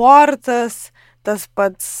vandens sportas, tas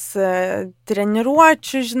pats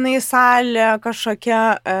treniruočių, žinai, salė, kažkokie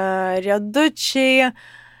riedučiai,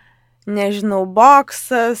 nežinau,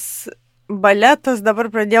 boksas, baletas, dabar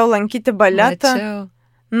pradėjau lankyti baletą. Mačiau.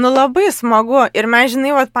 Labai smagu. Ir mes,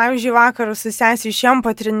 žinai, pavyzdžiui, vakarą su sesiu išėjom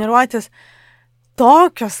patreniruotis,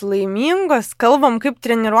 tokios laimingos, kalbam kaip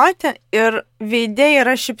treniruoti ir veide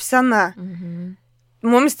yra šypsena.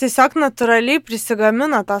 Mums tiesiog natūraliai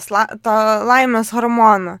prisigamino tą laimės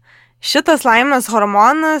hormoną. Šitas laimės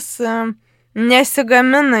hormonas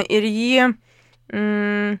nesigamina ir jį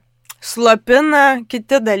slopina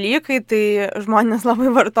kiti dalykai, tai žmonės labai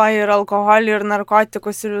vartoja ir alkoholį, ir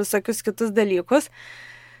narkotikus, ir visokius kitus dalykus.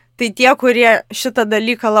 Tai tie, kurie šitą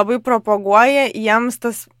dalyką labai propaguoja, jiems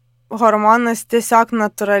tas hormonas tiesiog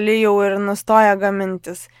natūraliai jau ir nustoja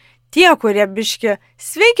gamintis. Tie, kurie biški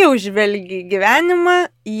sveikiau žvelgia į gyvenimą,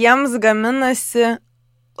 jiems gaminasi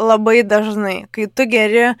labai dažnai. Kai tu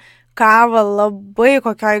geri kavą labai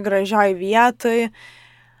kokioj gražioj vietoj,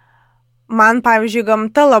 man, pavyzdžiui,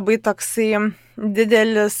 gamta labai toksai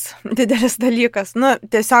didelis dalykas.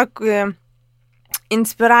 Tiesiog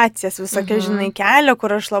inspiracijas visokia, žinai, kelia,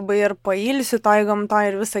 kur aš labai ir pailsiu toj gamtoj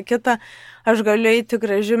ir visa kita. Aš galiu eiti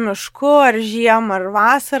gražiu mišku, ar žiemą, ar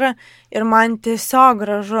vasarą, ir man tiesiog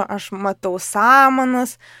gražu. Aš matau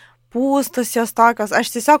samanas, pūstus jos tokios.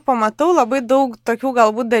 Aš tiesiog pamatau labai daug tokių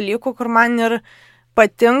galbūt dalykų, kur man ir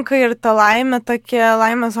patinka ir ta laimė, tokia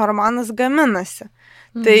laimės hormonas gaminasi.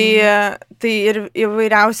 Tai ir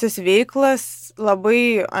įvairiausias veiklas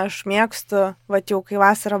labai aš mėgstu, jau kai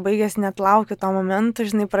vasara baigės, net laukiu to momento,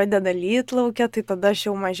 žinai, pradeda lyt laukia, tai tada aš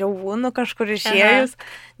jau mažiau būnu kažkur išėjus,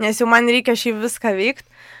 nes jau man reikia šiaip viską veikti.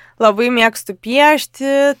 Labai mėgstu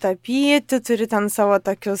piešti, tapyti, turiu ten savo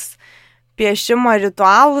tokius piešimo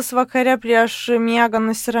ritualus vakare prieš miegą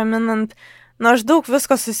nusiraminant. Aš daug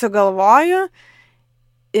visko susigalvoju.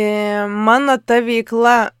 Mano ta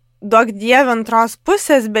veikla, duok dieve antros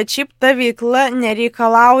pusės, bet šiaip ta veikla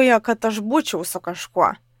nereikalauja, kad aš būčiau su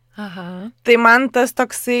kažkuo. Tai man tas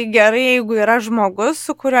toksai gerai, jeigu yra žmogus,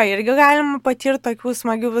 su kuriuo irgi galima patirti tokių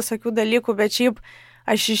smagių visokių dalykų, bet šiaip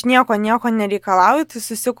aš iš nieko nereikalauju, tai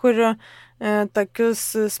susikuriu tokius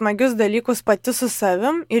smagius dalykus pati su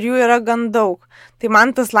savim ir jų yra gan daug. Tai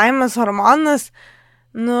man tas laimės hormonas,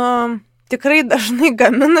 tikrai dažnai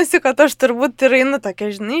gaminasi, kad aš turbūt ir einu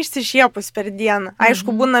tokia, žinai, išsišiepus per dieną.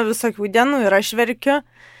 Aišku, būna visokių dienų ir aš verkiu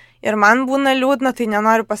ir man būna liūdna, tai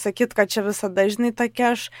nenoriu pasakyti, kad čia visada, žinai,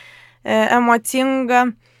 tokia aš emocinga,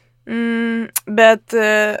 bet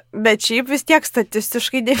šiaip vis tiek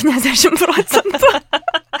statistiškai 90%,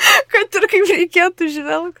 kad ir kaip reikėtų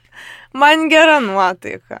žvelgti, man gera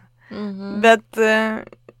nuotaika. Bet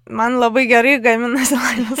man labai gerai gaminasi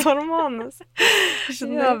laimės hormonas.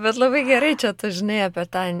 Jo, bet labai gerai čia tu žinai apie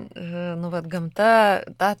tą, gamtą,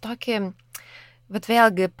 tą tokį, bet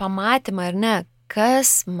vėlgi pamatymą, ar ne,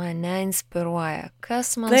 kas mane inspiruoja,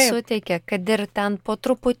 kas man suteikia, kad ir ten po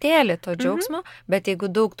truputėlį to džiaugsmo, bet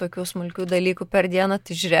jeigu daug tokių smulkių dalykų per dieną,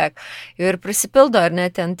 tai žiūrėk, jau ir prisipildo, ar ne,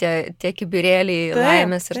 ten tie kibirėliai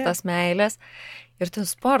laimės ir tas meilės. Ir tu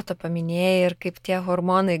sportą paminėjai ir kaip tie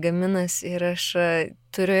hormonai gaminas ir aš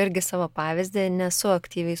turiu irgi savo pavyzdį, nesu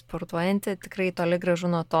aktyviai sportuojanti, tikrai toli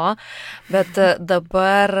gražu nuo to, bet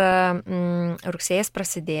dabar rugsėjas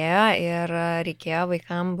prasidėjo ir reikėjo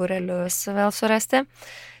vaikam būrelius vėl surasti.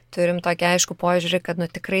 Turim tokį aišku požiūrį, kad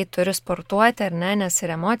tikrai turi sportuoti, ar ne, nes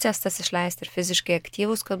ir emocijas tas išleisti, ir fiziškai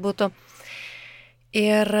aktyvus, kad būtų.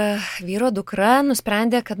 Ir vyro dukra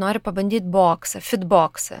nusprendė, kad nori pabandyti boksą,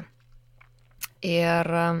 fitboksą. Ir,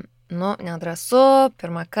 nedrasu,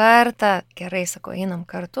 pirmą kartą, gerai, sako, einam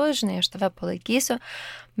kartu, žinai, aš tave palaikysiu.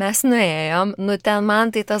 Mes nuėjom, ten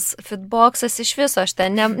man tai tas fitboksas iš viso, aš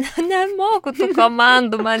ten nemoku tų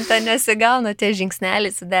komandų, man ten nesigauna tie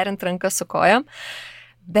žingsneliai, suderint rankas su kojom.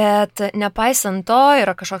 Bet nepaisant to,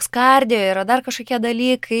 yra kažkoks kardio, yra dar kažkokie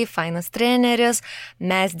dalykai, fainas treneris,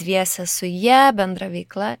 mes dviese su jie, bendra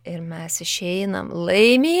veikla ir mes išeinam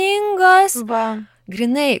laimingos. Va.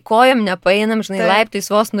 Grinai, kojam nepainam, žinai, laiptais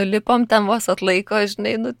vos nulipom, ten vos atlaiko,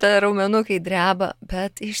 žinai, tai raumenukai dreba,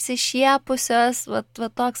 bet išsišiepusios, va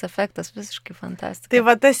toks efektas visiškai fantastika. Tai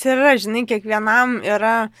va tas yra, žinai, kiekvienam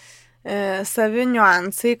yra savi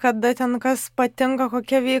niuansai, kada ten kas patinka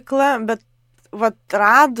kokia veikla, bet vat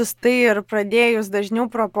radus tai ir pradėjus dažniau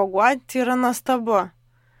propaguoti yra nuostabu.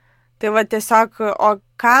 Tai va tiesiog, o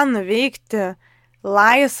ką nuveikti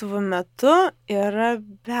laisvu metu yra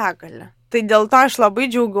begalė. Tai dėl to aš labai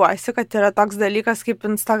džiaugiuosi, kad yra toks dalykas kaip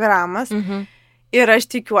Instagramas. Mhm. Ir aš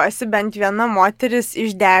tikiuosi, bent viena moteris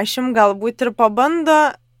iš 10 galbūt ir pabando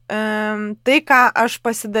tai, ką aš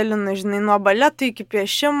pasidalinu, žinai, nuo baleto iki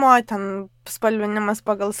piešimo, ten spalvinimas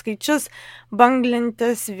pagal skaičius,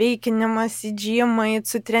 banglintis, veikinimas, įdžymai,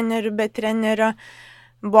 su treneriu, be trenerio,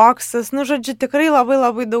 boksas, žodžiu, tikrai labai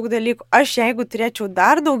labai daug dalykų. Aš jeigu turėčiau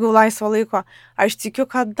dar daugiau laisvo laiko, aš tikiu,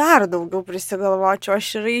 kad dar daugiau prisigalvočiau,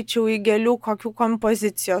 aš eičiau į gėlių kokių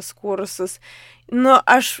kompozicijos kursus.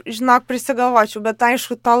 Aš, žinok, prisigalvočiau, bet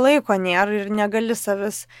aišku, to laiko nėra ir negali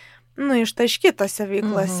savis ištaškytose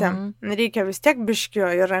veiklose. Reikia vis tiek biškio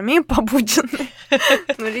ir ramiai pabūdžinai.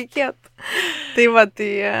 Reikėtų. Tai va,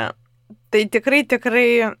 tai tikrai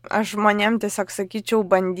aš žmonėm tiesiog sakyčiau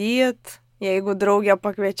bandyt, jeigu draugė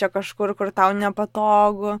pakviečia kažkur, kur tau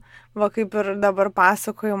nepatogu, va kaip ir dabar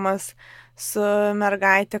pasakojimas su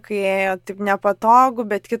mergaitė, kai ėjo taip nepatogu,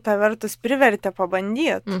 bet kita vertus privertė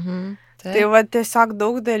pabandyti. Tai va tiesiog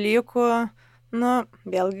daug dalykų,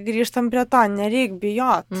 vėlgi grįžtam prie to, nereik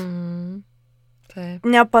bijot. Taip.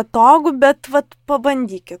 Nepatogu, bet vat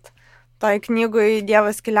pabandykit. Toj knygoje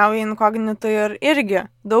Dievas keliauja inkognito ir irgi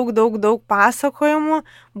daug pasakojimų,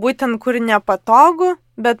 būtent kur nepatogu,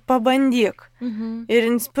 bet pabandyk. Ir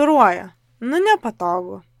inspiruoja.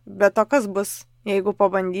 Nepatogu, bet o kas bus, jeigu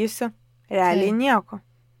pabandysiu, realiai nieko.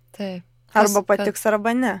 Taip. Arba patiks,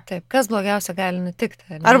 arba ne. Taip, kas blogiausia gali nutikti?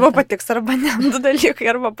 Arba patiks, arba ne. Du dalykai,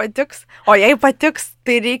 arba patiks. O jei patiks,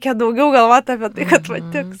 tai reikia daugiau galvoti apie tai, kad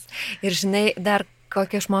patiks. Ir žinai, dar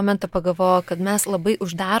kokį aš momentą pagalvojau, kad mes labai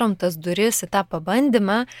uždarom tas duris į tą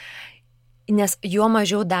pabandymą, nes juo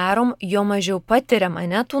mažiau darom, juo mažiau patiriam,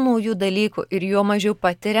 tų naujų dalykų ir juo mažiau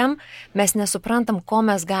patiriam, mes nesuprantam, ko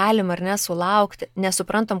mes galim ar nesulaukti,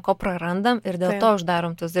 nesuprantam, ko prarandam ir dėl to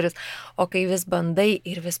uždarom tas duris. O kai vis bandai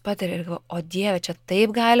ir vis patiri ir galvo, o Dieve, čia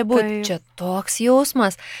taip gali būti, čia toks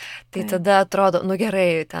jausmas, tai tada atrodo,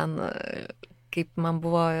 gerai, ten kaip man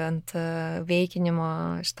buvo ant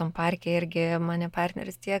veikinimo šitam parke irgi mane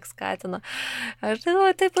partneris tiek skatino. Aš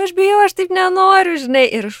taip, aš bijau, aš taip nenoriu, žinai.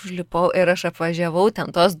 Ir aš užlipau ir aš apvažiavau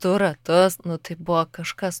ten tos 2 ratus. Tai buvo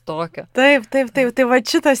kažkas tokio. Taip. Tai va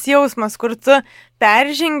šitas jausmas, kur tu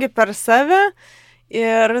peržengi per save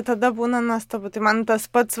ir tada būna nuostabu. Tai man tas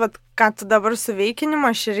pats, ką tu dabar su veikinimu,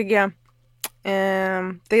 aš irgi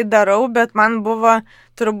tai darau, bet man buvo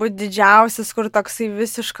turbūt didžiausias, kur toksai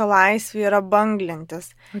visiška laisvė yra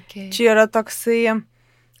banglintis. Okay. Čia yra toksai,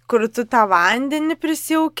 kur tu tą vandenį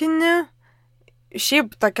prisijaukini,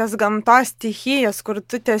 šiaip tokias gamtos stichijas, kur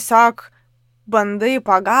tu tiesiog bandai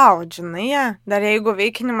pagauti, žinai, dar jeigu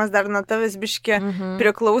veikinimas dar nuo tavęs biški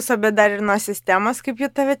priklauso, bet dar ir nuo sistemos, kaip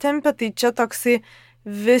jį tave tempia, tai čia toksai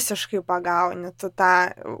visiškai pagauni tu tą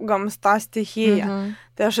gamtos stichiją.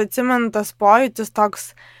 Tai aš atsimenu tas pojūtis toks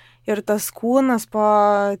ir tas kūnas po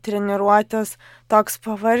treniruotės toks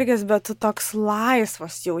pavargęs, bet tu toks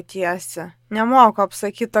laisvas jautiesi. Nemoku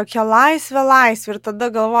apsakyti, tokia laisvė ir tada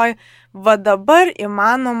galvoju, va dabar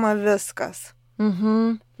įmanoma viskas.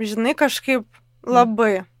 Žinai, kažkaip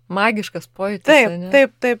labai. Magiškas pojūtis.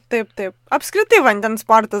 Taip. Apskritai vandens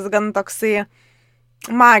sportas gan toksai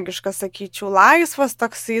magiškas, sakyčiau, laisvas,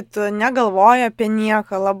 toksai, tu negalvoji apie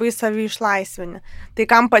nieką, labai savį išlaisvini. Tai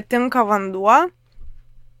kam patinka vanduo,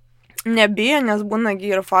 nebijo, nes būna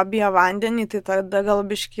gyrofobija vandenį, tai tada gal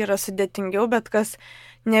biškai yra sudėtingiau, bet kas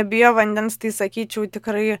nebijo vandens, tai sakyčiau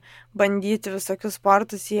tikrai bandyti visokius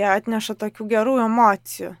sportus, jie atneša tokių gerų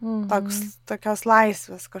emocijų, tokios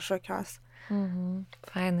laisvės kažkokios.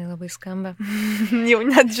 Fainai labai skamba. Jau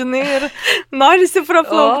net žinai ir norisi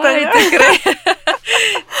praplaukti.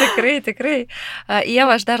 Tikrai.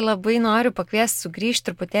 Ieva, aš dar labai noriu pakviesti sugrįžti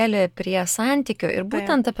truputėlį prie santykių ir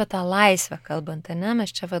būtent apie tą laisvę kalbant, ne?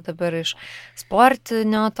 Mes čia dabar iš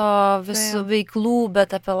sportinio to visų veiklų,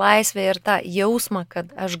 bet apie laisvę ir tą jausmą,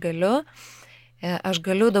 kad aš galiu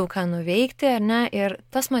daug ką nuveikti, ar ne? Ir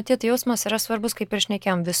tas matyt jausmas yra svarbus, kaip ir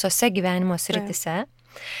šnekėjom, visose gyvenimo srityse.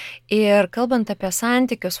 Ir kalbant apie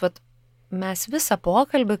santykius, mes visą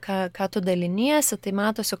pokalbį, ką tu daliniesi, tai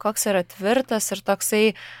matosi, koks yra tvirtas ir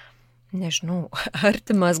toksai, nežinau,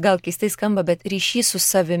 artimas, gal keistai skamba, bet ryšys su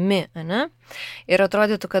savimi, ne? Ir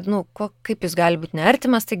atrodytų, kad, kaip jis gali būti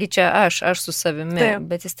neartimas, taigi čia aš su savimi,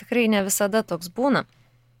 bet jis tikrai ne visada toks būna.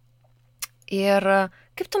 Ir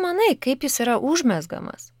kaip tu manai, kaip jis yra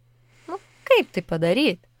užmezgamas? Kaip tai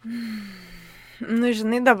padaryti?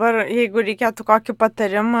 Žinai, dabar, jeigu reikėtų kokį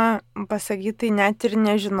patarimą pasakyti, tai net ir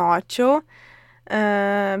nežinočiau,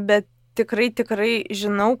 bet tikrai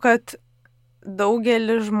žinau, kad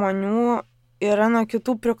daugelis žmonių yra nuo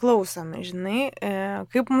kitų priklausomi, žinai,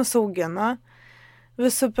 kaip mus augino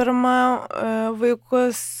visų pirma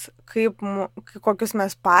vaikus, kokius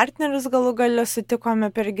mes partnerius galų gale sutikome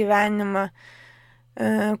per gyvenimą,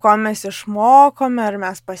 ko mes išmokome, ar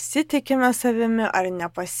mes pasitikime savimi, ar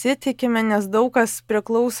nepasitikime, nes daug kas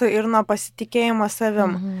priklauso ir nuo pasitikėjimo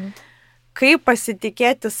savim. Kaip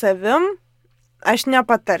pasitikėti savim, aš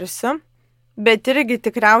nepatarsiu, bet irgi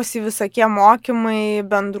tikriausiai visokie mokymai,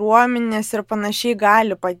 bendruomenės ir panašiai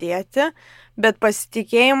gali padėti, bet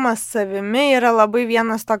pasitikėjimas savimi yra labai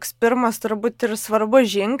vienas toks pirmas, turbūt ir svarbus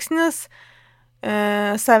žingsnis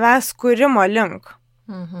savęs kūrimo link.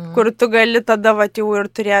 Kur tu gali tada jau ir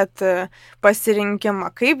turėti pasirinkimą,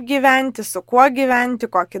 kaip gyventi, su kuo gyventi,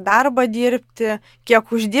 kokį darbą dirbti,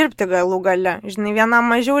 kiek uždirbti galų gale. Žinai,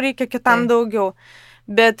 vienam mažiau reikia, kitam daugiau.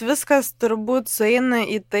 Bet viskas turbūt sueina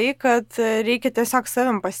į tai, kad reikia tiesiog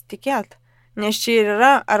savim pasitikėti. Nes čia ir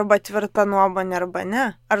yra arba tvirta nuomonė, arba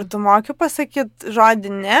ne. Ar tu moki pasakyti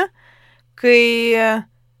žodį ne, kai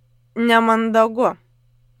nemandagu.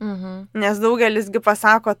 Nes daugelisgi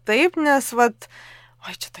pasako taip, nes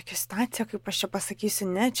oi, čia tokia situacija, kaip aš čia pasakysiu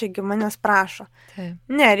ne, čiagi manęs prašo.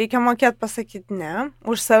 Ne, reikia mokėti pasakyti ne,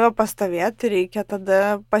 už save pastovėti, reikia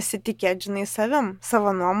tada pasitikėti, žinai, savim, savo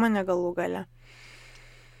nuomonę galų gale.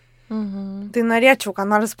 Tai norėčiau, ką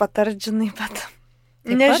nors patart, žinai, bet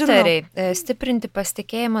nežinau. Patarai, stiprinti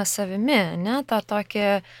pasitikėjimą savimi, ne, tą tokį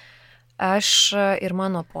aš ir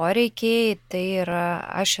mano poreikiai, tai yra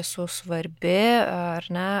aš esu svarbi, ar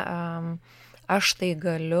ne, aš tai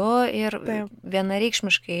galiu ir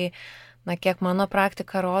vienareikšmiškai, kiek mano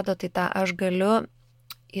praktika rodo, tai tą aš galiu,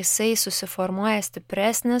 jisai susiformuoja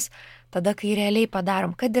stipresnis tada, kai realiai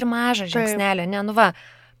padarom, kad ir mažą žingsnelį,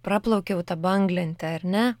 praplaukiau tą banglentę, ar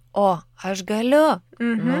ne? O, aš galiu.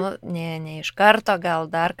 Ne iš karto, gal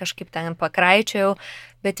dar kažkaip ten pakraičiau,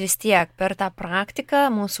 bet vis tiek per tą praktiką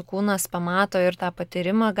mūsų kūnas pamato ir tą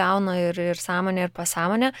patyrimą gauna ir sąmonę, ir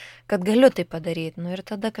pasąmonę, kad galiu tai padaryti. Ir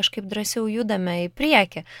tada kažkaip drąsiau judame į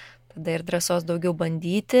priekį. Tada ir drąsos daugiau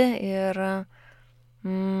bandyti ir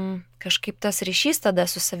kažkaip tas ryšys tada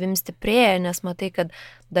su savim stiprėja, nes matai, kad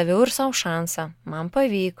daviau ir savo šansą, man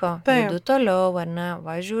pavyko, judu toliau, ar ne,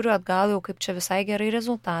 žiūriu atgal jau, kaip čia visai gerai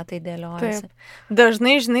rezultatai dėliojasi.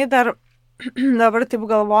 Dažnai, žinai, dabar taip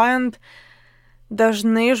galvojant,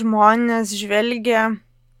 dažnai žmonės žvelgia,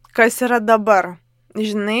 kas yra dabar.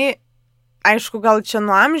 Žinai, aišku, gal čia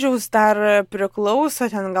nuo amžiaus dar priklauso,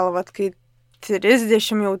 ten gal, kai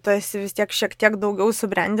 30 jau tu esi vis tiek šiek tiek daugiau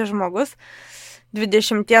subrendęs žmogus,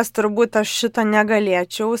 20 turbūt aš šito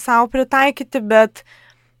negalėčiau savo pritaikyti, bet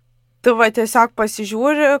tu tiesiog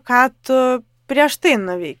pasižiūri, ką tu prieš tai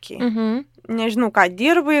nuveikiai. Nežinau, ką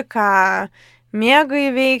dirbai, ką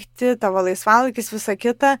mėgai veikti, tavo laisvalaikis, visa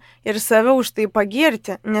kita ir save už tai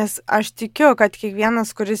pagirti, nes aš tikiu, kad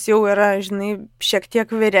kiekvienas, kuris jau yra, žinai, šiek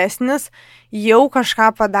tiek vyresnis, jau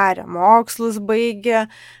kažką padarė, mokslus baigė,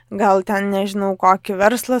 gal ten, nežinau, kokį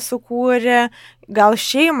verslą sukūrė, gal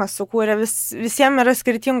šeimą sukūrė, visiems yra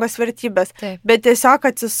skirtingos vertybės, bet tiesiog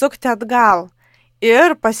atsisukti atgal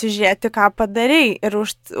ir pasižiūrėti, ką padarei ir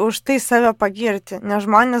už tai save pagirti, nes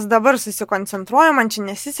žmonės dabar susikoncentruoja, man čia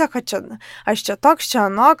nesiseka, aš čia toks, čia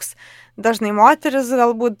anoks, dažnai moteris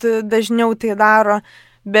galbūt dažniau tai daro,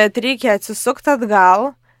 bet reikia atsisukti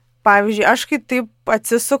atgal. Pavyzdžiui, aš kai taip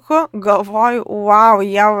atsisuku, galvoju, wow,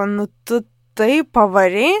 Ieva, tu tai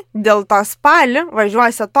pavariai, dėl to spalį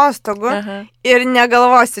važiuosi atostogų ir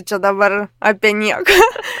negalvosi čia dabar apie nieką.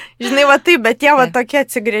 Žinai, va taip, bet tie va tokie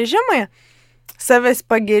atsigrėžimai, savęs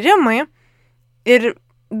pagirimai ir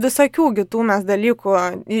visokių kitų mes dalykų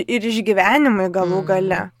ir išgyvenimai galų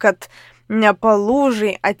gale, kad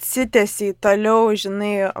nepalūžai, atsitęsiai toliau,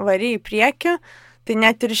 žinai, variai į priekį, tai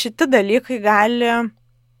net ir šiti dalykai gali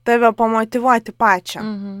tave pamotyvuoti pačią.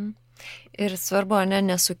 Ir svarbu,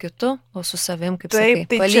 ne su kitu, o su savim, kaip sakai,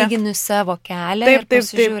 palygini savo kelią ir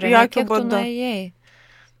pasižiūrė, kiek tu nuėjai.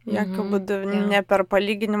 Jokių būdų ne per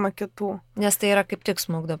palyginimą kitų. Nes tai yra kaip tik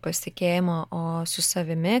smugdo pasitikėjimo, o su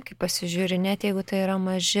savimi, kai pasižiūri, net jeigu tai yra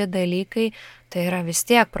maži dalykai, tai yra vis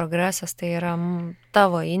tiek progresas, tai yra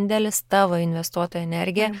tavo indėlis, tavo investuota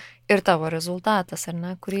energija ir tavo rezultatas, ar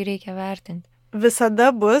ne, kurį reikia vertinti. Visada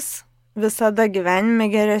bus, visada gyvenime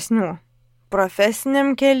geresnių.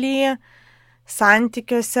 Profesiniam kelyje,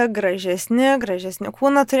 santykiuose gražesni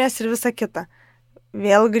kūną turės ir visa kita.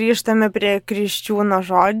 Vėl grįžtame prie Kriščiūno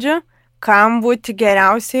žodžių, kam būti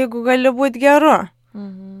geriausia, jeigu gali būti geru.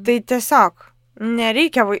 Tai tiesiog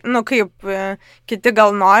nereikia, kaip kiti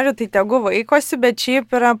gal nori, tai tegu vaikosi, bet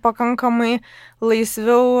šiaip yra pakankamai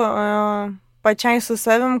laisviau pačiai su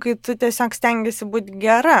savim, kai tu tiesiog stengiasi būti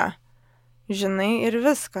gera, žinai, ir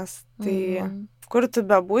viskas. Tai kur tu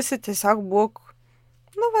bebūsi, tiesiog būk,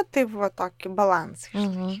 taip, tokį balansą.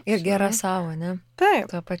 Ir gera savo, ne? Taip.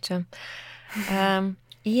 Tuo pačiu.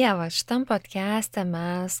 Ieva, šitam podcast'e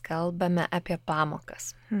mes kalbame apie pamokas.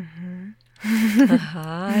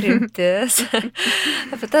 Rimtis.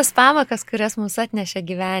 Apie tas pamokas, kurias mums atnešė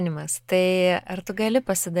gyvenimas. Tai ar tu gali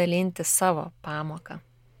pasidalinti savo pamoką?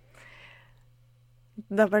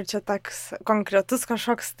 Dabar čia toks konkretus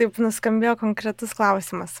kažkoks, taip nuskambėjo konkretus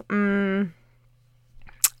klausimas.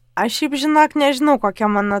 Aš šiaip nežinau,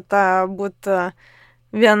 kokia mano ta būtų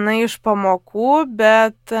viena iš pamokų,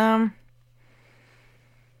 bet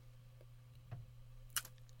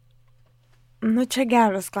čia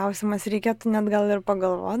geras klausimas, reikėtų net gal ir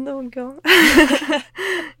pagalvoti daugiau.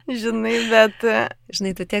 Žinai, bet...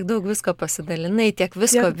 Žinai, tu tiek daug visko pasidalinai, tiek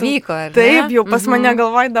visko vyko, ar ne? Taip, jau pas mane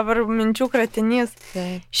galvoj dabar minčių kratinys.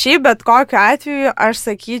 Šiaip bet kokiu atveju aš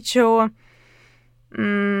sakyčiau,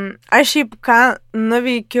 aš šiaip ką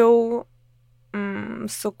nuveikiau,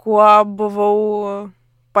 su kuo buvau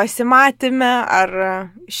pasimatyme, ar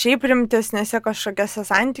šiaip rimtesnėse kažkokiose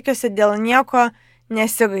santykiuose dėl nieko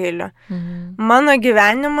nesigailiu. Mano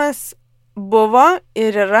gyvenimas buvo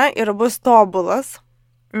ir yra ir bus tobulas,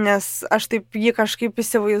 nes aš taip jį kažkaip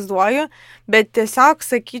įsivaizduoju, bet tiesiog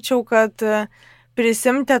sakyčiau, kad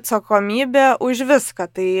prisimti atsakomybę už viską.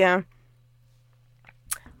 Tai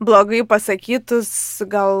blogai pasakytus,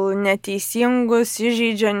 gal neteisingus,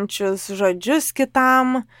 įžeidžiančius žodžius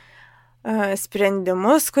kitam,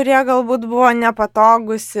 sprendimus, kurie galbūt buvo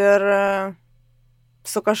nepatogus ir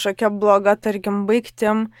su kažkokia bloga, tarkim,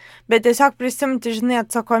 baigtim, bet tiesiog prisimti, žinai,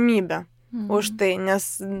 atsakomybę už tai,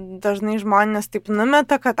 nes dažnai žmonės taip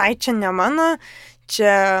numeta, kad čia ne mano,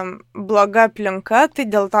 čia bloga aplinka, tai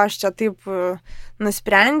dėl to aš čia taip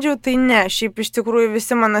nusprendžiau, tai ne, šiaip iš tikrųjų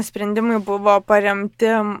visi mano sprendimai buvo paremti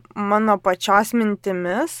mano pačios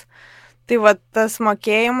mintimis, tai va tas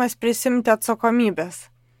mokėjimas prisimti atsakomybės.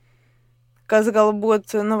 Kas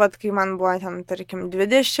galbūt, kai man buvo ten, tarkim,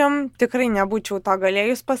 20, tikrai nebūčiau to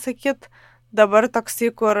galėjus pasakyti. Dabar toksai,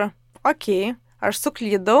 kur, aš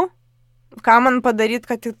suklydau, ką man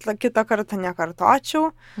padaryti, kad kitą kartą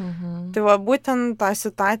nekartočiau. Tai va būtent ta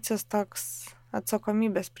situacijos toks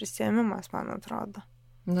atsakomybės prisėmimas, man atrodo.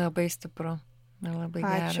 Labai stipru, labai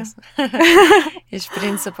geras. Iš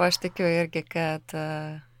principo aš tikiu irgi, kad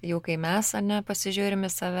jau kai mes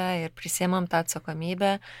pasižiūrime save ir prisėmam tą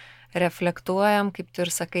atsakomybę, reflektuojam, kaip tu ir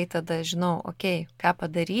sakai, tada žinau, ką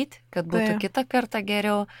padaryti, kad būtų kitą kartą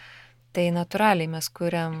geriau, tai natūraliai mes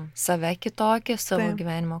kuriam save kitokį, savo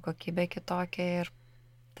gyvenimo kokybę kitokį ir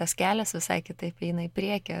tas kelias visai kitaip eina į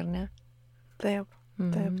priekį, ar ne? Taip.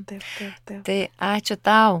 Tai ačiū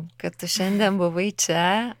tau, kad tu šiandien buvai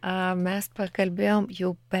čia, mes pakalbėjom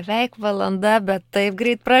jau beveik valanda, bet taip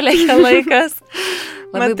greit pralėkė laikas.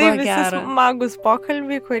 Labai buvo gera. Visi smagus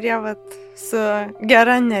pokalbiai, kurie su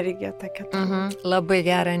gera energija tokia. Labai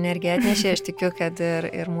gerą energiją atnešė, aš tikiu, kad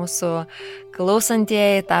ir mūsų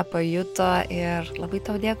klausantieji tą pajuto ir labai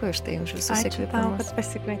tau dėkui už tai, už visus įkvėpimus. Ačiū tau, kad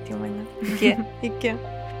pasikvietei mane. Iki.